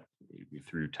people that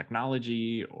through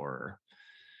technology or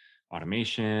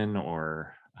automation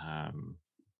or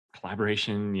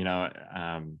collaboration,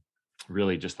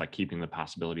 really just like keeping the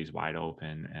possibilities wide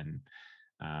open. And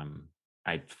um,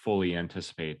 I fully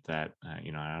anticipate that, I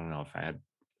don't know if I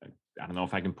don't know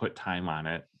if I can put time on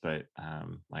it, but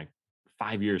like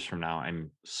 5 years from now,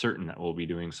 I'm certain that we'll be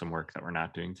doing some work that we're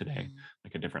not doing today, Mm.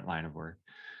 like a different line of work.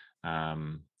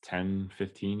 10,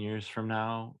 15 years from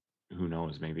now, who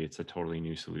knows, maybe it's a totally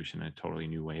new solution, a totally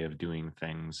new way of doing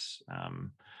things.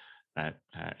 That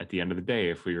at the end of the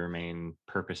day, if we remain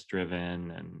purpose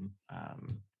driven and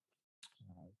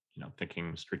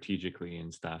thinking strategically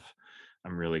and stuff,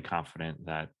 I'm really confident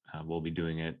that we'll be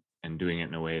doing it and doing it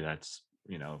in a way that's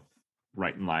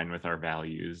right in line with our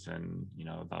values, and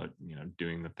about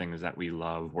doing the things that we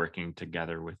love, working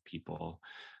together with people.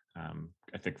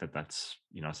 I think that that's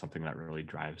something that really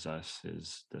drives us,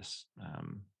 is this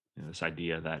this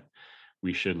idea that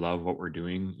we should love what we're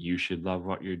doing, you should love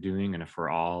what you're doing, and if we're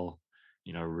all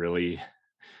really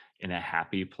in a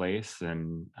happy place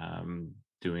and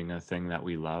doing a thing that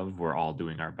we love, we're all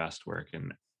doing our best work,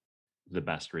 and the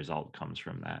best result comes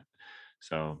from that.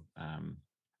 So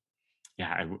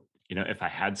yeah, if I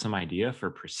had some idea for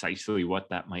precisely what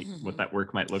that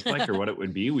work might look like or what it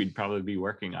would be, we'd probably be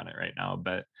working on it right now.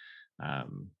 But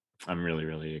um, I'm really,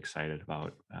 really excited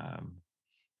about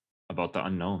the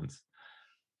unknowns.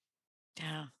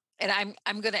 Yeah. And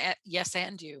I'm going to yes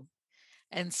and you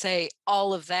and say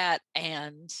all of that,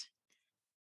 and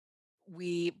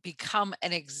we become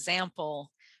an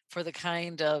example for the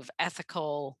kind of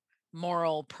ethical,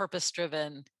 moral,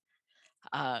 purpose-driven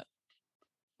uh,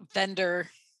 vendor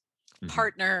Mhm.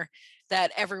 partner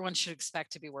that everyone should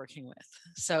expect to be working with.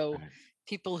 So Right.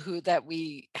 people who that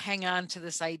we hang on to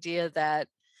this idea that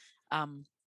um,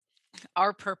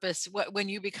 our purpose, when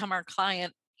you become our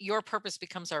client, your purpose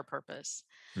becomes our purpose,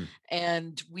 Mm.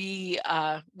 and we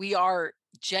are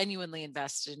genuinely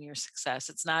invested in your success.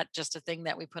 It's not just a thing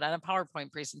that we put on a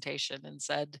PowerPoint presentation and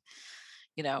said,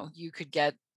 you could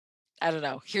get, I don't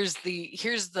know, here's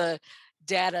the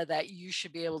data that you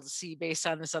should be able to see based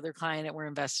on this other client, and we're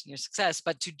investing in your success.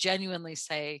 But to genuinely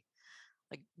say,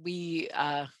 like, we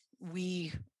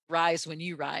rise when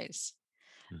you rise.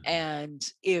 Mhm.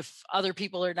 And if other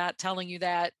people are not telling you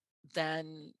that,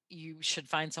 then you should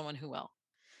find someone who will.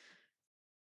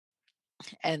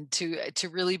 And to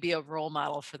really be a role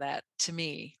model for that, to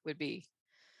me, would be,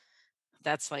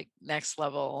 that's like next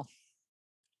level,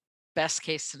 best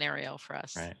case scenario for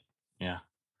us. Right. Yeah.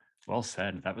 Well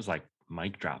said. That was like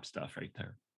mic drop stuff right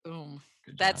there. Boom.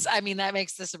 Good That's, job. I mean, that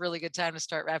makes this a really good time to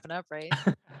start wrapping up, right?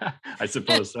 I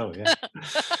suppose so. Yeah.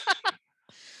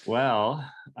 Well,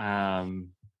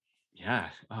 yeah.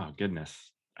 Oh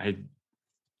goodness. I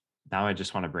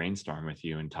just want to brainstorm with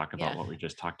you and talk about Yeah. what we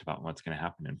just talked about and what's going to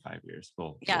happen in 5 years.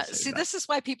 We'll Yeah. save See, that. this is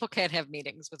why people can't have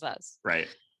meetings with us. Right.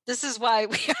 This is why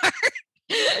we are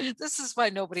this is why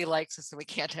nobody likes us and we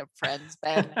can't have friends,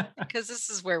 Ben, because this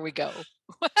is where we go.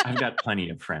 I've got plenty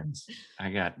of friends.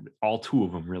 I got all two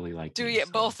of them really like Do me. you,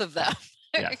 So both of yeah. them?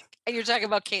 Yes. And you're talking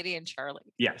about Katie and Charlie.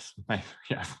 Yes.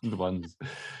 Yeah. The ones,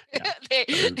 yeah, They-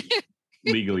 that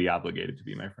are legally obligated to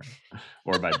be my friend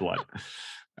or by blood.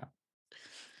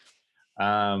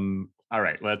 All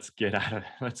right, let's get out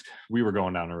of we were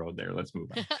going down a road there. Let's move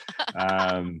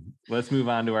on. Let's move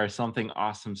on to our something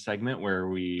awesome segment where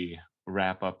we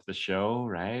wrap up the show,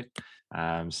 right?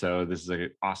 So this is an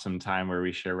awesome time where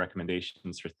we share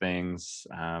recommendations for things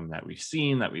that we've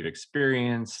seen, that we've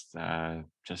experienced,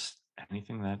 just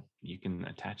anything that you can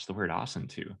attach the word awesome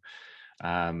to.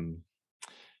 Um,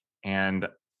 and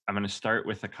I'm going to start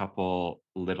with a couple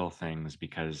little things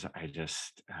because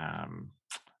I'm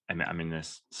in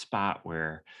this spot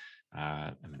where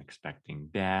I'm an expecting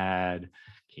dad.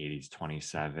 Katie's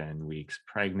 27 weeks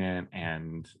pregnant,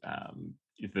 and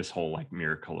this whole like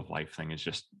miracle of life thing is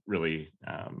just really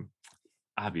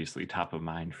obviously top of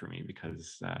mind for me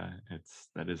because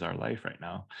that is our life right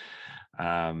now.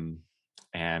 Um,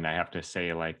 And I have to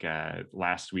say, like,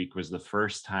 last week was the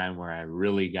first time where I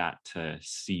really got to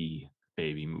see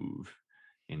baby move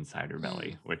inside her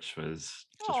belly, which was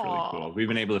just really cool. Oh, We've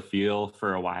been able to feel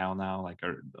for a while now, like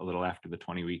a little after the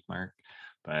 20-week mark.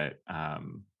 But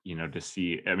to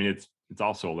see, I mean, it's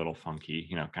also a little funky,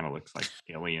 kind of looks like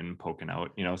alien poking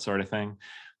out, sort of thing.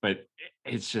 But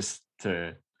it's just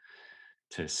to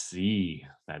see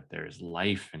that there's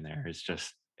life in there is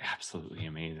just absolutely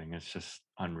amazing. It's just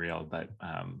unreal. But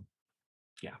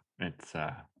yeah, it's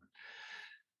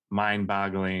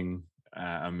mind-boggling,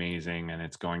 amazing, and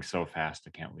it's going so fast.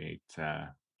 I can't wait to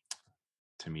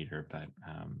meet her. But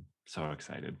so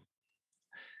excited.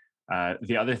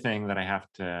 The other thing that I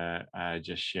have to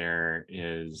just share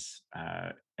is,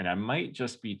 and I might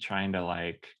just be trying to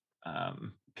like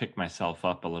pick myself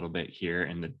up a little bit here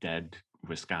in the dead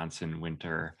Wisconsin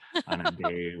winter on a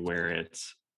day where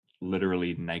it's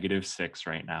literally -6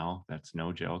 right now. That's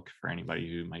no joke for anybody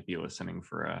who might be listening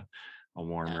for a yeah.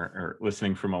 warmer or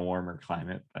listening from a warmer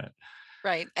climate. But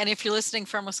Right. And if you're listening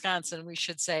from Wisconsin, we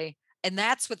should say, and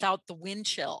that's without the wind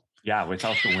chill. yeah,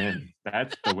 without the wind,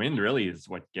 that's the wind really is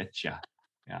what gets you.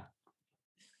 Yeah.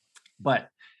 But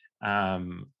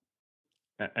um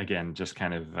again, just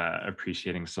kind of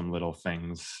appreciating some little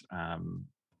things.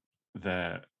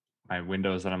 The My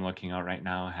windows that I'm looking out right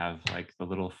now have like the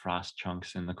little frost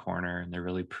chunks in the corner, and they're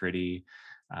really pretty.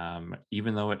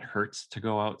 Even though it hurts to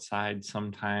go outside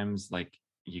sometimes, like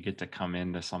you get to come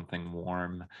into something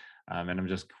warm. And I'm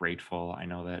just grateful. I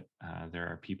know that there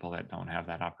are people that don't have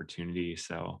that opportunity.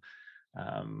 So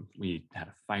we had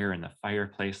a fire in the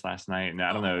fireplace last night, and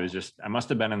I don't know, it was Oh, just, I must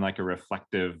have been in like a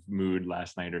reflective mood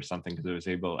last night or something, because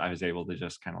I was able to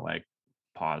just kind of like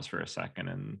pause for a second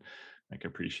and like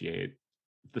appreciate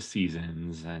the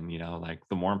seasons. And like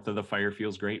the warmth of the fire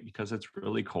feels great because it's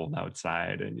really cold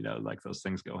outside, and like those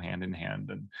things go hand in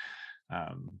hand. And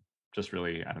um just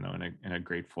really, I don't know, in a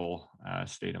grateful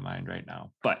state of mind right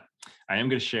now. But I am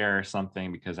going to share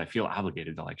something because I feel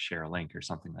obligated to like share a link or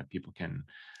something that people can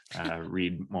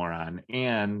read more on.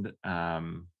 And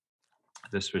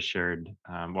this was shared.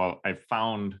 Well, I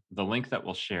found the link that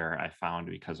we'll share, I found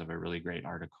because of a really great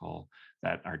article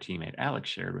that our teammate Alex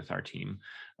shared with our team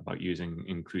about using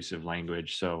inclusive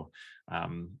language. So,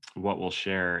 what we'll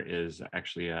share is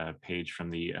actually a page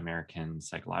from the American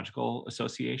Psychological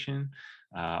Association,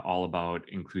 all about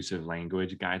inclusive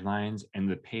language guidelines. And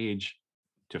the page,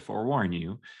 to forewarn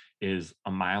you, is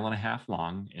a mile and a half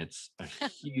long. It's a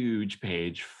huge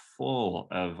page full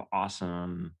of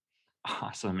awesome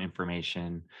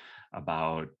information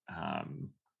about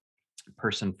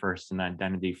person first and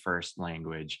identity first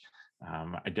language,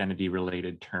 identity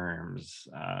related terms,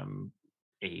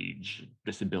 age,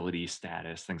 disability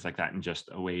status, things like that, and just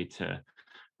a way to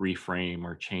reframe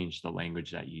or change the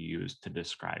language that you use to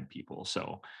describe people.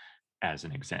 So, as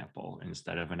an example,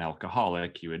 instead of an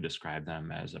alcoholic, you would describe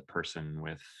them as a person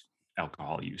with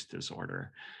alcohol use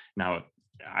disorder. Now,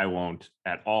 I won't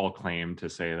at all claim to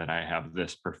say that I have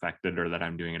this perfected or that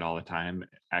I'm doing it all the time.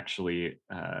 Actually,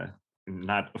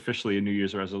 not officially a New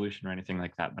Year's resolution or anything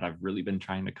like that, but I've really been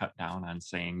trying to cut down on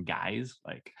saying guys,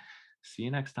 like, see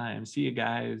you next time, see you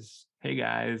guys, hey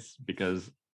guys, because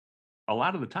a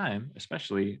lot of the time,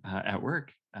 especially at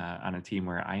work, on a team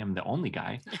where I am the only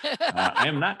guy, I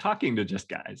am not talking to just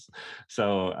guys.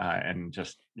 So, and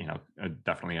just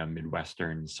definitely a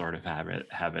Midwestern sort of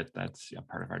habit that's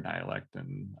part of our dialect,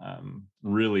 and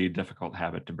really difficult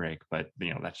habit to break. But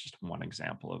that's just one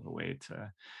example of a way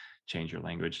to change your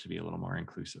language to be a little more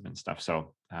inclusive and stuff.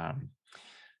 So,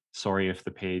 sorry if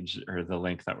the page or the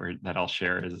link that I'll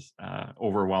share is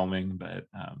overwhelming, but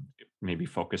maybe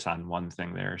focus on one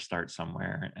thing there, start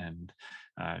somewhere, and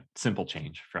simple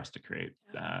change for us to create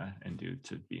and do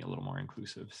to be a little more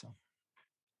inclusive. So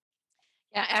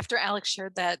yeah. After Alex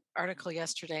shared that article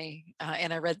yesterday,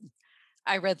 and I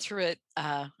read through it,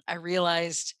 I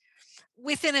realized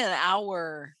within an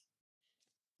hour,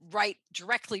 right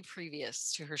directly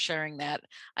previous to her sharing that,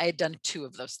 I had done two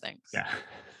of those things. yeah.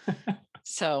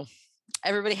 So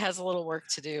everybody has a little work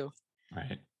to do,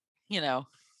 Right.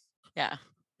 Yeah.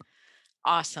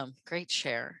 Awesome. Great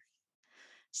share.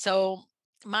 So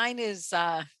mine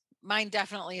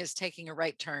definitely is taking a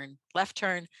right turn, left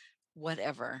turn,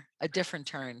 whatever, a different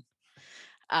turn.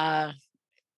 Uh,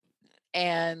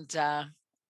 and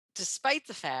despite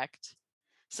the fact,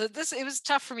 so this it was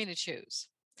tough for me to choose,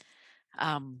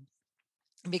 um,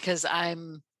 because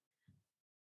I'm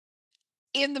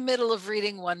in the middle of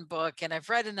reading one book and I've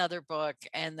read another book,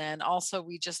 and then also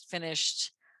we just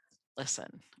finished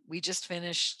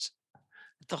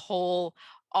the whole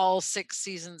all 6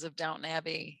 seasons of Downton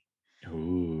Abbey,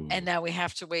 Ooh. and now we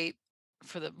have to wait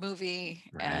for the movie,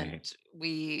 Right. and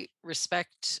we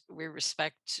respect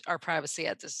our privacy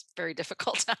at this very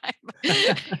difficult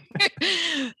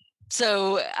time.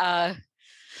 So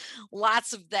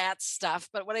lots of that stuff.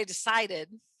 But what I decided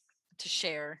to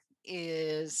share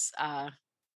is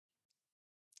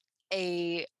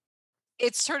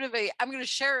it's sort of I'm going to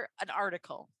share an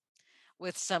article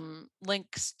with some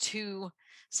links to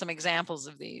some examples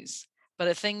of these. But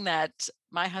a thing that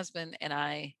my husband and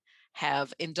I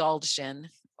have indulged in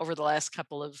over the last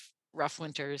couple of rough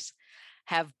winters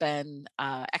have been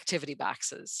activity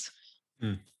boxes.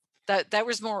 Mm. That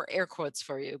was more air quotes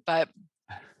for you, but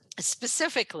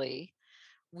specifically,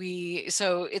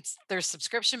 there's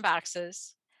subscription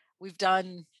boxes.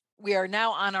 We are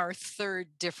now on our third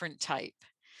different type.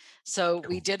 So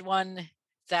we Cool. did one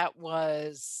that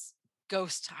was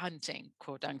ghost hunting,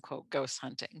 quote unquote, ghost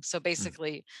hunting. So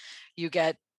basically, you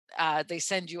get, they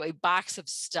send you a box of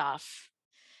stuff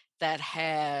that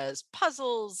has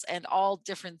puzzles and all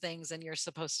different things, and you're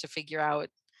supposed to figure out,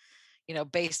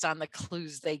 based on the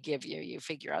clues they give you, you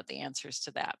figure out the answers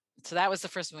to that. So that was the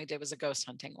first one we did, was a ghost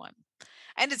hunting one.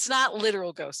 And it's not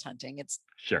literal ghost hunting.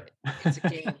 Sure. It's a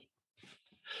game.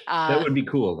 That would be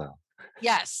cool though.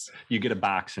 Yes. You get a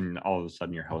box and all of a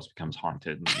sudden your house becomes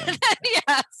haunted. And then,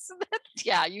 Yes.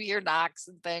 Yeah, you hear knocks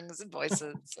and things and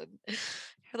voices, and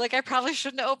you're like, I probably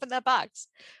shouldn't have opened that box.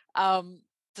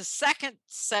 The second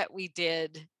set we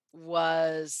did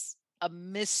was a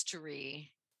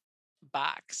mystery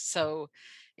box. So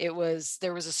there was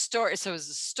a story. So it was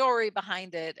a story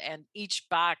behind it, and each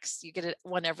box, you get it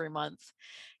one every month,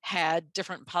 had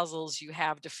different puzzles you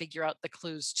have to figure out the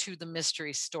clues to the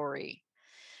mystery story.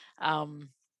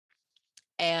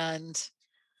 And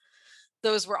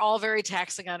those were all very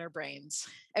taxing on our brains,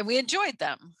 and we enjoyed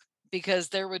them because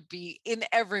there would be, in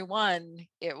every one,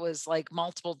 it was like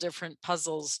multiple different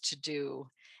puzzles to do,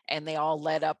 and they all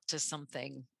led up to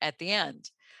something at the end.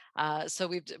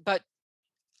 But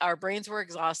our brains were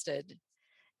exhausted,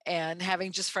 and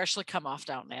having just freshly come off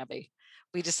Downton Abbey,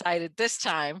 we decided this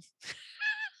time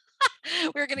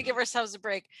we were going to give ourselves a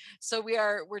break. So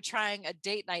we're trying a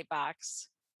date night box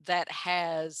that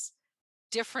has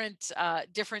different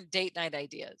date night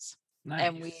ideas. nice.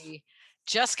 And we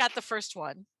just got the first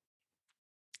one,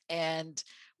 and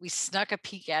we snuck a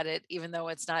peek at it, even though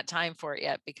it's not time for it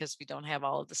yet because we don't have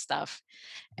all of the stuff.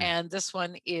 Yeah. And this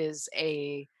one is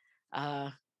a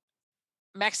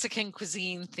Mexican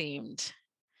cuisine themed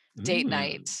date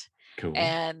night. Cool.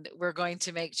 And we're going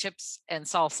to make chips and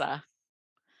salsa,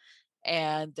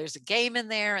 and there's a game in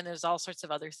there, and there's all sorts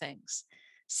of other things.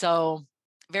 So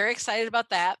very excited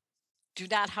about that. Do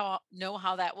not know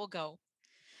how that will go,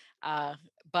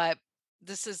 but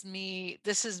this is me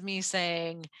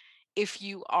saying, if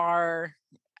you are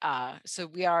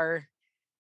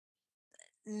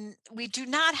we do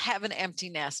not have an empty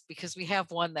nest because we have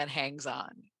one that hangs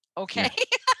on. Okay.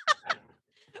 Yeah.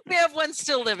 We have one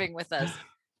still living with us,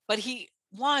 but he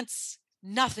wants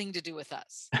nothing to do with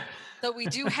us. So we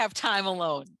do have time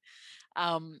alone.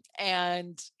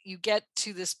 And you get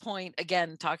to this point,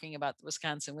 again, talking about the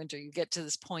Wisconsin winter, you get to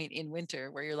this point in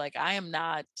winter where you're like, I am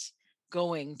not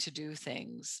going to do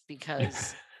things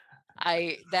because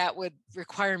that would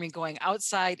require me going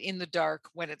outside in the dark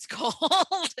when it's cold,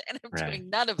 and I'm doing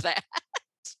none of that.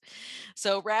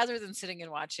 So rather than sitting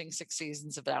and watching 6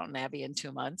 seasons of Downton Abbey in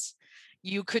 2 months,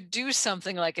 you could do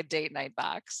something like a date night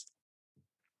box.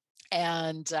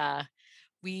 And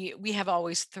we have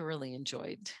always thoroughly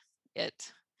enjoyed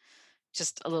it.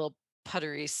 Just a little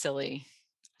puttery, silly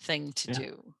thing to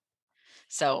do.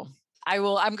 So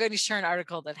I'm going to share an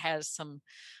article that has some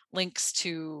links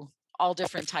to all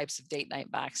different types of date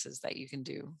night boxes that you can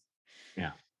do.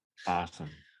 Yeah. Awesome.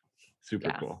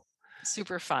 Super cool.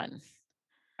 Super fun.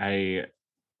 I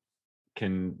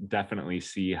can definitely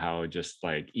see how just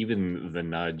like even the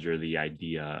nudge or the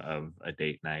idea of a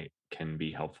date night can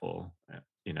be helpful,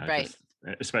 Right. just,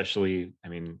 especially, I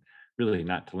mean, really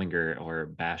not to linger or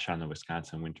bash on the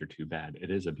Wisconsin winter too bad.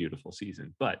 It is a beautiful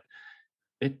season, but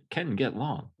it can get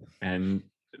long, and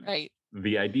right.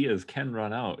 The ideas can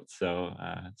run out. So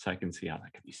I can see how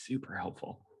that could be super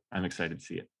helpful. I'm excited to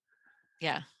see it.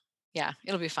 Yeah. Yeah.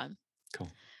 It'll be fun. Cool.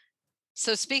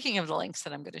 So speaking of the links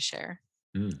that I'm going to share,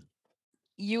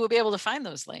 you will be able to find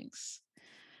those links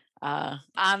on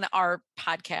our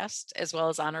podcast, as well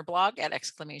as on our blog at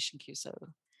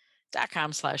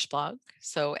exclamationqso.com/blog.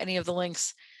 So any of the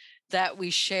links that we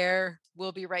share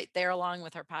will be right there along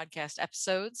with our podcast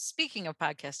episodes. Speaking of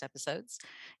podcast episodes,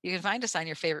 you can find us on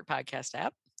your favorite podcast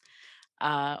app.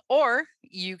 Or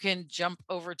you can jump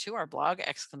over to our blog,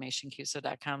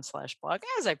 exclamationcuso.com/blog,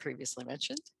 as I previously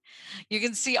mentioned. You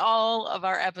can see all of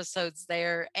our episodes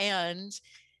there. And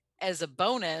as a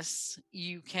bonus,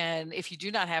 you can, if you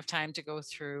do not have time to go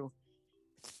through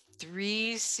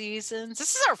 3 seasons,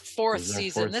 this is our 4th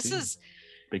season. This is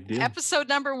big deal. Episode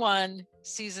number 1,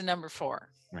 season number 4.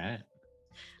 Right.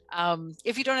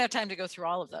 If you don't have time to go through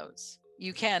all of those,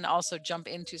 you can also jump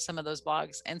into some of those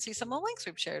blogs and see some of the links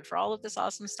we've shared for all of this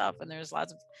awesome stuff. And there's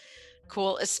lots of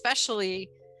cool, especially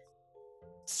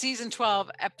season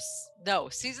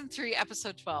 3,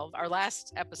 episode 12, our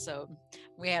last episode.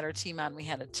 We had our team on, we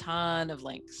had a ton of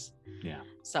links. Yeah.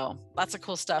 So lots of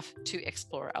cool stuff to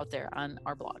explore out there on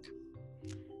our blog.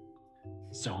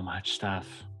 So much stuff.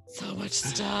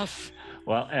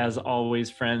 Well, as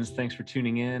always, friends, thanks for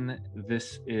tuning in.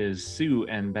 This is Sue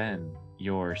and Ben,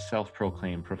 your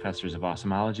self-proclaimed professors of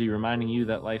awesomology, reminding you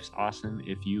that life's awesome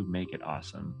if you make it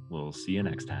awesome. We'll see you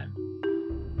next time.